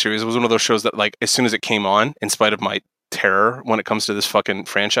the series. It was one of those shows that like as soon as it came on, in spite of my terror when it comes to this fucking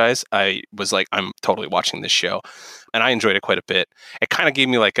franchise, I was like, I'm totally watching this show, and I enjoyed it quite a bit. It kind of gave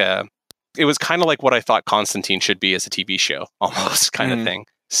me like it was kind of like what I thought Constantine should be as a TV show, almost kind of thing.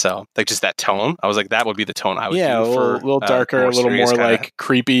 So, like, just that tone, I was like, that would be the tone I would do for a little darker, a little more like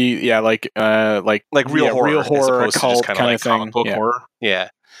creepy, like real horror, occult kind of thing, comic book horror,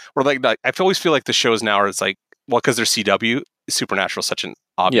 Or like I always feel like the shows now are it's like, well, because they're CW, Supernatural is such an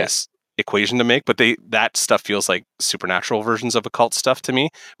obvious equation to make, but that stuff feels like supernatural versions of occult stuff to me,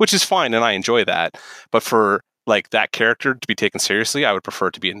 which is fine, and I enjoy that. But for like that character to be taken seriously, I would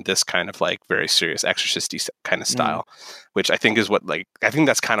prefer to be in this kind of like very serious exorcist-y kind of style, which I think is what I think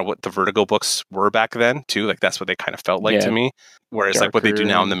that's kind of what the Vertigo books were back then too. Like that's what they kind of felt like to me. Whereas like what they do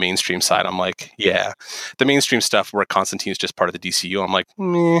now on the mainstream side, I'm like, yeah, the mainstream stuff where Constantine's just part of the DCU, I'm like,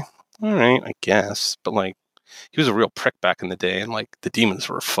 meh, all right, I guess. But like, he was a real prick back in the day, and like the demons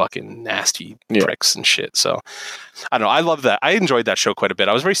were fucking nasty pricks and shit. So I don't know. I love that. I enjoyed that show quite a bit.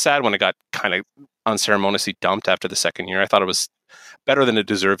 I was very sad when it got kind of unceremoniously dumped after the second year. I thought it was better than it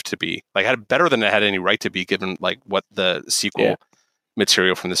deserved to be. Like, had better than it had any right to be, given like what the sequel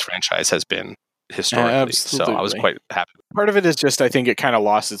material from this franchise has been historically. So I was quite happy. Part of it is just I think it kind of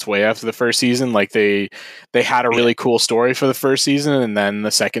lost its way after the first season. Like they had a really cool story for the first season, and then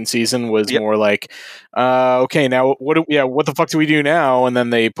the second season was more like, okay, now what the fuck do we do now? And then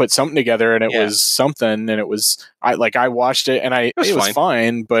they put something together, and it was something, and it was I watched it, and it was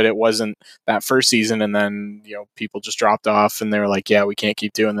fine, but it wasn't that first season. And then people just dropped off, and they were like, yeah, we can't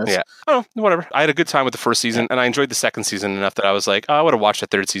keep doing this. Yeah, oh, whatever. I had a good time with the first season, and I enjoyed the second season enough that I was like, I would have watched the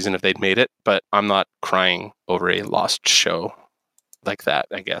third season if they'd made it, but I'm not crying over a lost show like that,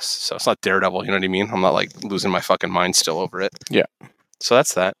 I guess. So it's not Daredevil, you know what I mean? I'm not like losing my fucking mind still over it. Yeah. So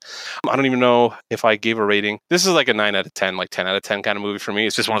that's that. I don't even know if I gave a rating. This is like a 9 out of 10, like 10 out of 10 kind of movie for me.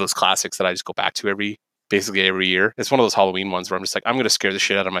 It's just one of those classics that I just go back to basically every year. It's one of those Halloween ones where I'm just like, I'm going to scare the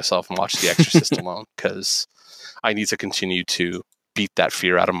shit out of myself and watch The Exorcist alone, because I need to continue to beat that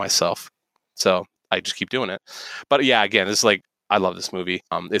fear out of myself. So I just keep doing it. But yeah, again, this is like, I love this movie.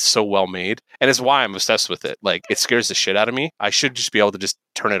 It's so well made, and it's why I'm obsessed with it. Like, it scares the shit out of me. I should just be able to just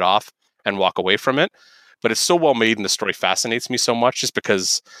turn it off and walk away from it. But it's so well made, and the story fascinates me so much, just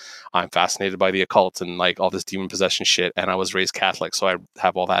because I'm fascinated by the occult and like all this demon possession shit. And I was raised Catholic, so I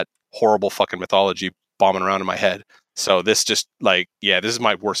have all that horrible fucking mythology bombing around in my head. So this just like, this is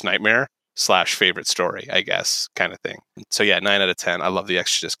my worst nightmare / favorite story, I guess, kind of thing. So yeah, 9 out of 10. I love The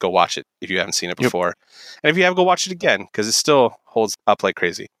Exorcist. Go watch it if you haven't seen it before. And if you have, go watch it again, because it still holds up like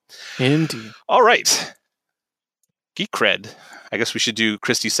crazy. Indeed. All right. Geek Cred. I guess we should do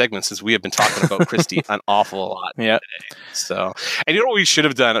Christy's segment, since we have been talking about Christy an awful lot today. So, and you know what we should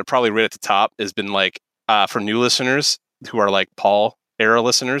have done, probably right at the top, has been like, for new listeners who are like Paul era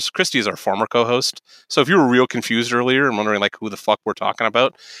listeners, Christy is our former co-host. So if you were real confused earlier and wondering like who the fuck we're talking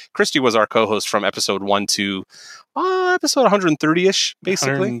about, Christy was our co-host from episode 1 to episode 130-ish,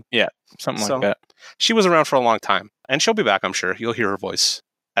 basically. Yeah, something like that. She was around for a long time, and she'll be back, I'm sure. You'll hear her voice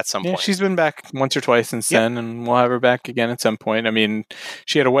at some point. She's been back once or twice since then, and we'll have her back again at some point. I mean,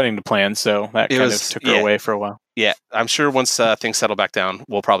 she had a wedding to plan, so that kind of took her away for a while. Yeah, I'm sure once things settle back down,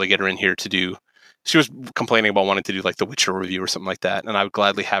 we'll probably get her in here to do... She was complaining about wanting to do like the Witcher review or something like that, and I would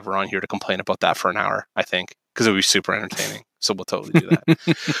gladly have her on here to complain about that for an hour, I think, because it would be super entertaining. So we'll totally do that.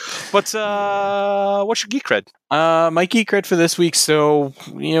 But what's your geek cred? My geek cred for this week. So,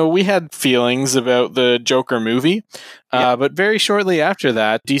 we had feelings about the Joker movie, but very shortly after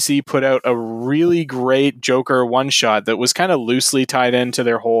that, DC put out a really great Joker one-shot that was kind of loosely tied into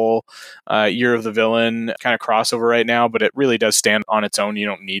their whole Year of the Villain kind of crossover right now, but it really does stand on its own. You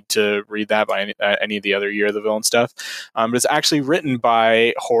don't need to read that by any of the other Year of the Villain stuff. But it's actually written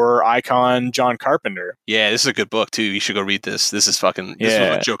by horror icon John Carpenter. Yeah, this is a good book, too. You should go read this. This is what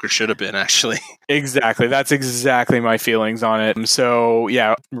Joker should have been, actually. Exactly. That's exactly my feelings on it. So,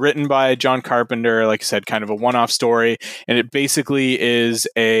 yeah, written by John Carpenter, like I said, kind of a one-off story. And it basically is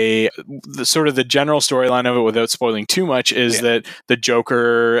the general storyline of it, without spoiling too much, is that the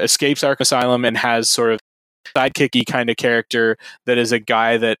Joker escapes Arkham Asylum and has sort of sidekicky kind of character that is a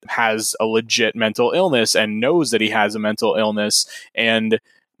guy that has a legit mental illness and knows that he has a mental illness and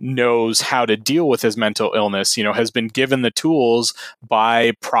knows how to deal with his mental illness, has been given the tools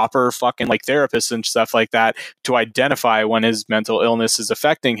by proper fucking like therapists and stuff like that to identify when his mental illness is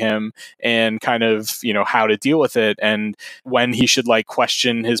affecting him and kind of, how to deal with it and when he should like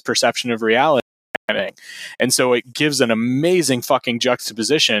question his perception of reality. And so it gives an amazing fucking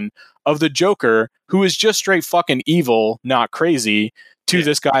juxtaposition of the Joker, who is just straight fucking evil, not crazy, to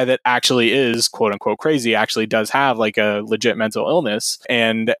this guy that actually is quote unquote crazy, actually does have like a legit mental illness,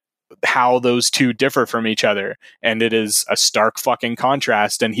 and how those two differ from each other. And it is a stark fucking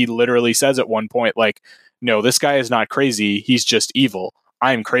contrast. And he literally says at one point, like, no, this guy is not crazy. He's just evil.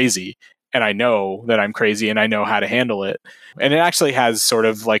 I'm crazy. and I know that I'm crazy and I know how to handle it. And it actually has sort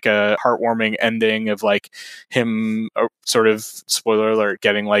of like a heartwarming ending of like him sort of, spoiler alert,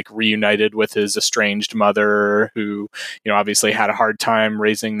 getting like reunited with his estranged mother, who, obviously had a hard time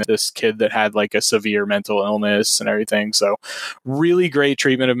raising this kid that had like a severe mental illness and everything. So really great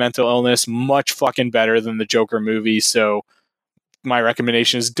treatment of mental illness, much fucking better than the Joker movie. So my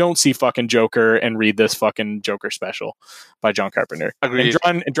recommendation is don't see fucking Joker and read this fucking Joker special by John Carpenter. Agreed.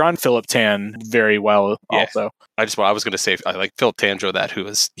 And drawn Philip Tan very well also. I was going to say, I like Philip Tan drew that,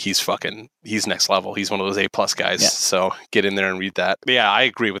 he's next level. He's one of those A+ guys. Yeah. So get in there and read that. But yeah, I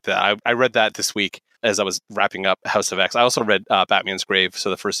agree with that. I read that this week as I was wrapping up House of X. I also read Batman's Grave,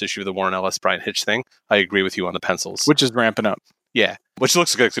 so the first issue of the Warren Ellis, Brian Hitch thing. I agree with you on the pencils. Which is ramping up. Yeah, which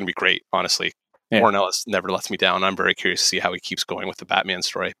looks like it's going to be great, honestly. Yeah. Warren Ellis never lets me down. I'm very curious to see how he keeps going with the Batman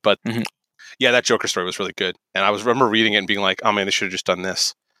story. But yeah, that Joker story was really good. And I remember reading it and being like, oh man, they should have just done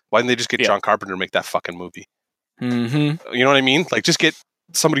this. Why didn't they just get John Carpenter to make that fucking movie? Mm-hmm. You know what I mean? Like, just get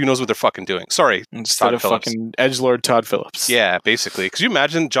somebody who knows what they're fucking doing. Sorry. Instead of fucking edgelord Todd Phillips. Yeah, basically. Could you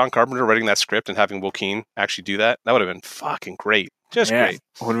imagine John Carpenter writing that script and having Joaquin actually do that? That would have been fucking great. Just great.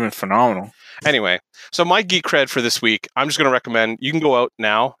 It would have been phenomenal. Anyway, so my geek cred for this week, I'm just going to recommend, you can go out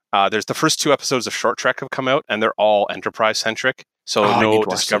now. There's the first 2 episodes of Short Trek have come out, and they're all Enterprise-centric. So no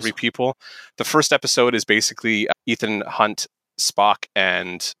Discovery people. The first episode is basically Ethan Hunt, Spock,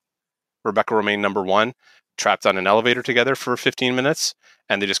 and Rebecca Romaine #1 trapped on an elevator together for 15 minutes,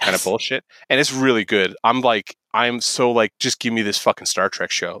 and they just kind of bullshit. And it's really good. I'm so like, just give me this fucking Star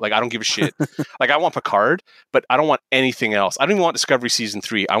Trek show. Like, I don't give a shit. Like, I want Picard, but I don't want anything else. I don't even want Discovery Season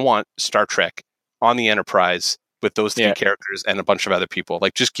 3. I want Star Trek on the Enterprise with those 3 characters and a bunch of other people.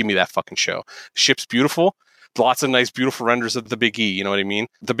 Like, just give me that fucking show. Ship's beautiful. Lots of nice, beautiful renders of the Big E. You know what I mean?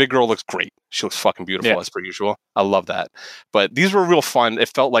 The big girl looks great. She looks fucking beautiful as per usual. I love that. But these were real fun. It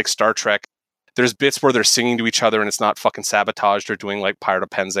felt like Star Trek. There's bits where they're singing to each other and it's not fucking sabotaged or doing like Pirate of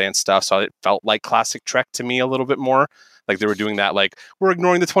Penzance and stuff. So it felt like classic Trek to me a little bit more. Like they were doing that, like, we're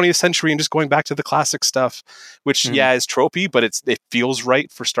ignoring the 20th century and just going back to the classic stuff, which, is tropey, but it feels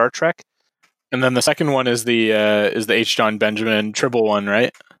right for Star Trek. And then the second one is the H. John Benjamin Tribble one,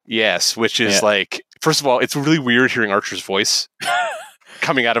 right? Yes, which is like, first of all, it's really weird hearing Archer's voice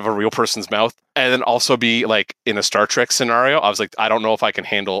coming out of a real person's mouth, and then also be like in a Star Trek scenario. I was like, I don't know if I can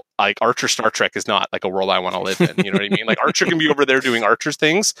handle, like, Archer Star Trek is not like a world I want to live in. You know what I mean? Like, Archer can be over there doing Archer's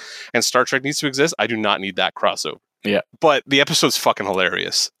things, and Star Trek needs to exist. I do not need that crossover. Yeah. But the episode's fucking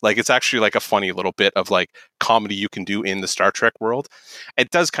hilarious. Like, it's actually like a funny little bit of like comedy you can do in the Star Trek world. It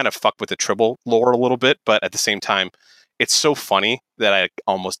does kind of fuck with the Tribble lore a little bit, but at the same time, it's so funny that I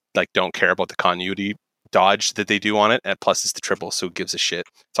almost like don't care about the continuity dodge that they do on it. And plus it's the Tribble, so who gives a shit?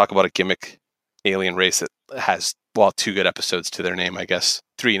 Talk about a gimmick alien race that has, well, 2 good episodes to their name, I guess.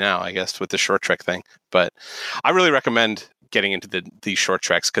 3 now, I guess, with the Short Trek thing. But I really recommend getting into these Short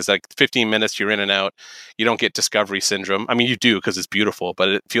Treks, because like 15 minutes, you're in and out. You don't get Discovery syndrome. I mean, you do, because it's beautiful, but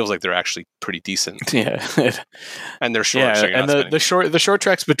it feels like they're actually pretty decent. Yeah. And they're short. Yeah, so and the short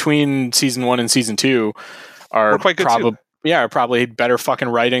treks between season 1 and season 2 are quite good too. Yeah, probably better fucking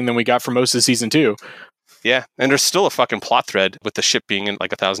writing than we got for most of season 2. Yeah, and there's still a fucking plot thread with the ship being in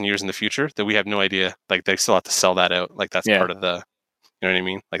like 1,000 years in the future that we have no idea. Like, they still have to sell that out. Like, that's part of the, you know what I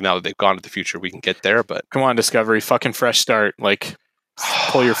mean? Like, now that they've gone to the future, we can get there, but... Come on, Discovery, fucking fresh start. Like,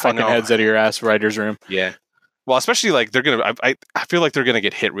 pull your fucking heads out of your ass writer's room. Yeah. Well, especially like they're gonna. I feel like they're gonna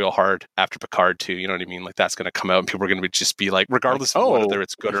get hit real hard after Picard too. You know what I mean? Like, that's gonna come out, and people are gonna just be like, regardless of whether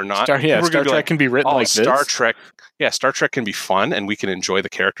it's good or not. Star Trek can be written like Star this. Trek. Yeah, Star Trek can be fun, and we can enjoy the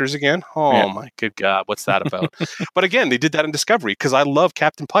characters again. Oh my good God, what's that about? But again, they did that in Discovery because I love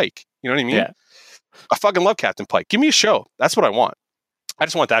Captain Pike. You know what I mean? Yeah. I fucking love Captain Pike. Give me a show. That's what I want. I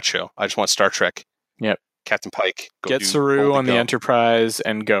just want that show. I just want Star Trek. Yep. Captain Pike. Get Saru on the Enterprise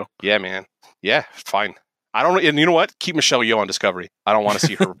and go. Yeah, man. Yeah, fine. I don't, and you know what? Keep Michelle Yeoh on Discovery. I don't want to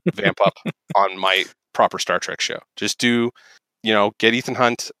see her vamp up on my proper Star Trek show. Just do, get Ethan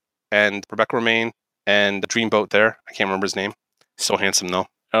Hunt and Rebecca Romaine and the Dreamboat there. I can't remember his name. So handsome though.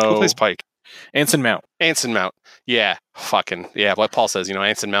 Who plays Pike? Anson Mount. Anson Mount. Yeah. Fucking. Yeah. Like Paul says,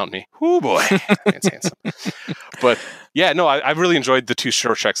 Anson Mount me. Ooh boy. It's handsome. But yeah, no, I really enjoyed the 2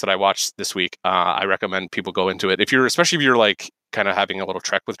 Short Treks that I watched this week. I recommend people go into it. Especially if you're like kind of having a little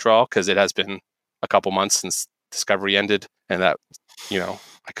Trek withdrawal, because it has been a couple months since Discovery ended, and that,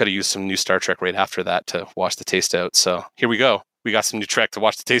 I could have used some new Star Trek right after that to wash the taste out. So here we go. We got some new Trek to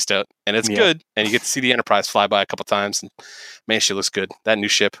wash the taste out, and it's good. And you get to see the Enterprise fly by a couple times, and man, she looks good. That new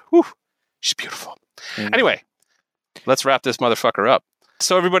ship, whew, she's beautiful. Anyway, let's wrap this motherfucker up.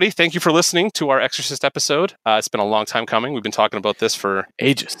 So everybody, thank you for listening to our Exorcist episode. It's been a long time coming. We've been talking about this for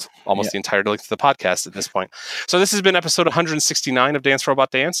ages, almost the entire length of the podcast at this point. So this has been episode 169 of Dance Robot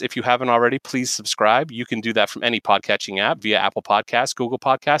Dance. If you haven't already, please subscribe. You can do that from any podcatching app via Apple Podcasts, Google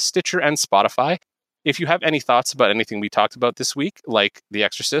Podcasts, Stitcher, and Spotify. If you have any thoughts about anything we talked about this week, like The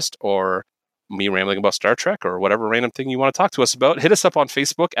Exorcist or me rambling about Star Trek or whatever random thing you want to talk to us about, hit us up on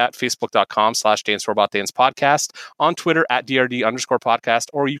Facebook at facebook.com/DanceRobotDancePodcast, on Twitter at DRD_podcast,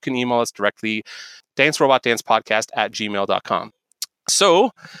 or you can email us directly, dancerobotdancepodcast@gmail.com.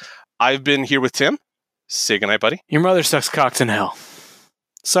 So I've been here with Tim. Say goodnight, buddy. Your mother sucks cocks in hell.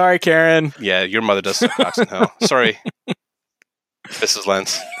 Sorry, Karen. Yeah, your mother does suck cocks in hell. Sorry. Mrs.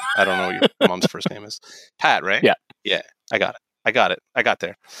 Lentz. I don't know what your mom's first name is. Pat, right? Yeah. Yeah, I got it. I got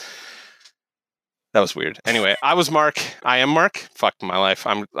there. That was weird. Anyway, I was Mark. I am Mark. Fuck my life.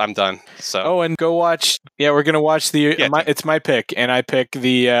 I'm done. So. Oh, and go watch. Yeah, we're gonna watch the. It's my pick, and I pick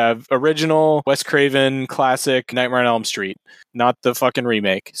the original Wes Craven classic Nightmare on Elm Street, not the fucking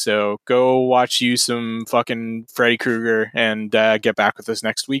remake. So go watch you some fucking Freddy Krueger, and get back with us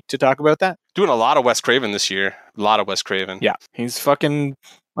next week to talk about that. Doing a lot of Wes Craven this year. A lot of Wes Craven. Yeah, he's fucking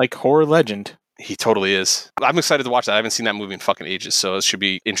like horror legend. He totally is. I'm excited to watch that. I haven't seen that movie in fucking ages, so it should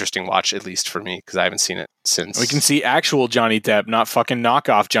be interesting watch, at least for me, because I haven't seen it since. We can see actual Johnny Depp, not fucking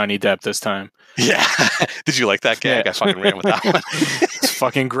knockoff Johnny Depp this time. Yeah. Did you like that gag? Yeah. I fucking ran with that one. It's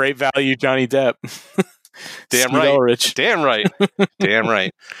fucking great value Johnny Depp. Damn right. Rich. Damn right. Damn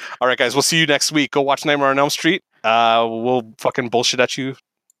right. All right, guys. We'll see you next week. Go watch Nightmare on Elm Street. We'll fucking bullshit at you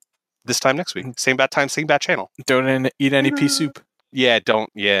this time next week. Same bad time, same bad channel. Don't eat any pea soup. Yeah, don't.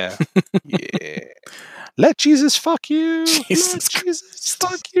 Yeah. Yeah. Let Jesus fuck you. Jesus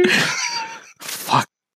fuck you.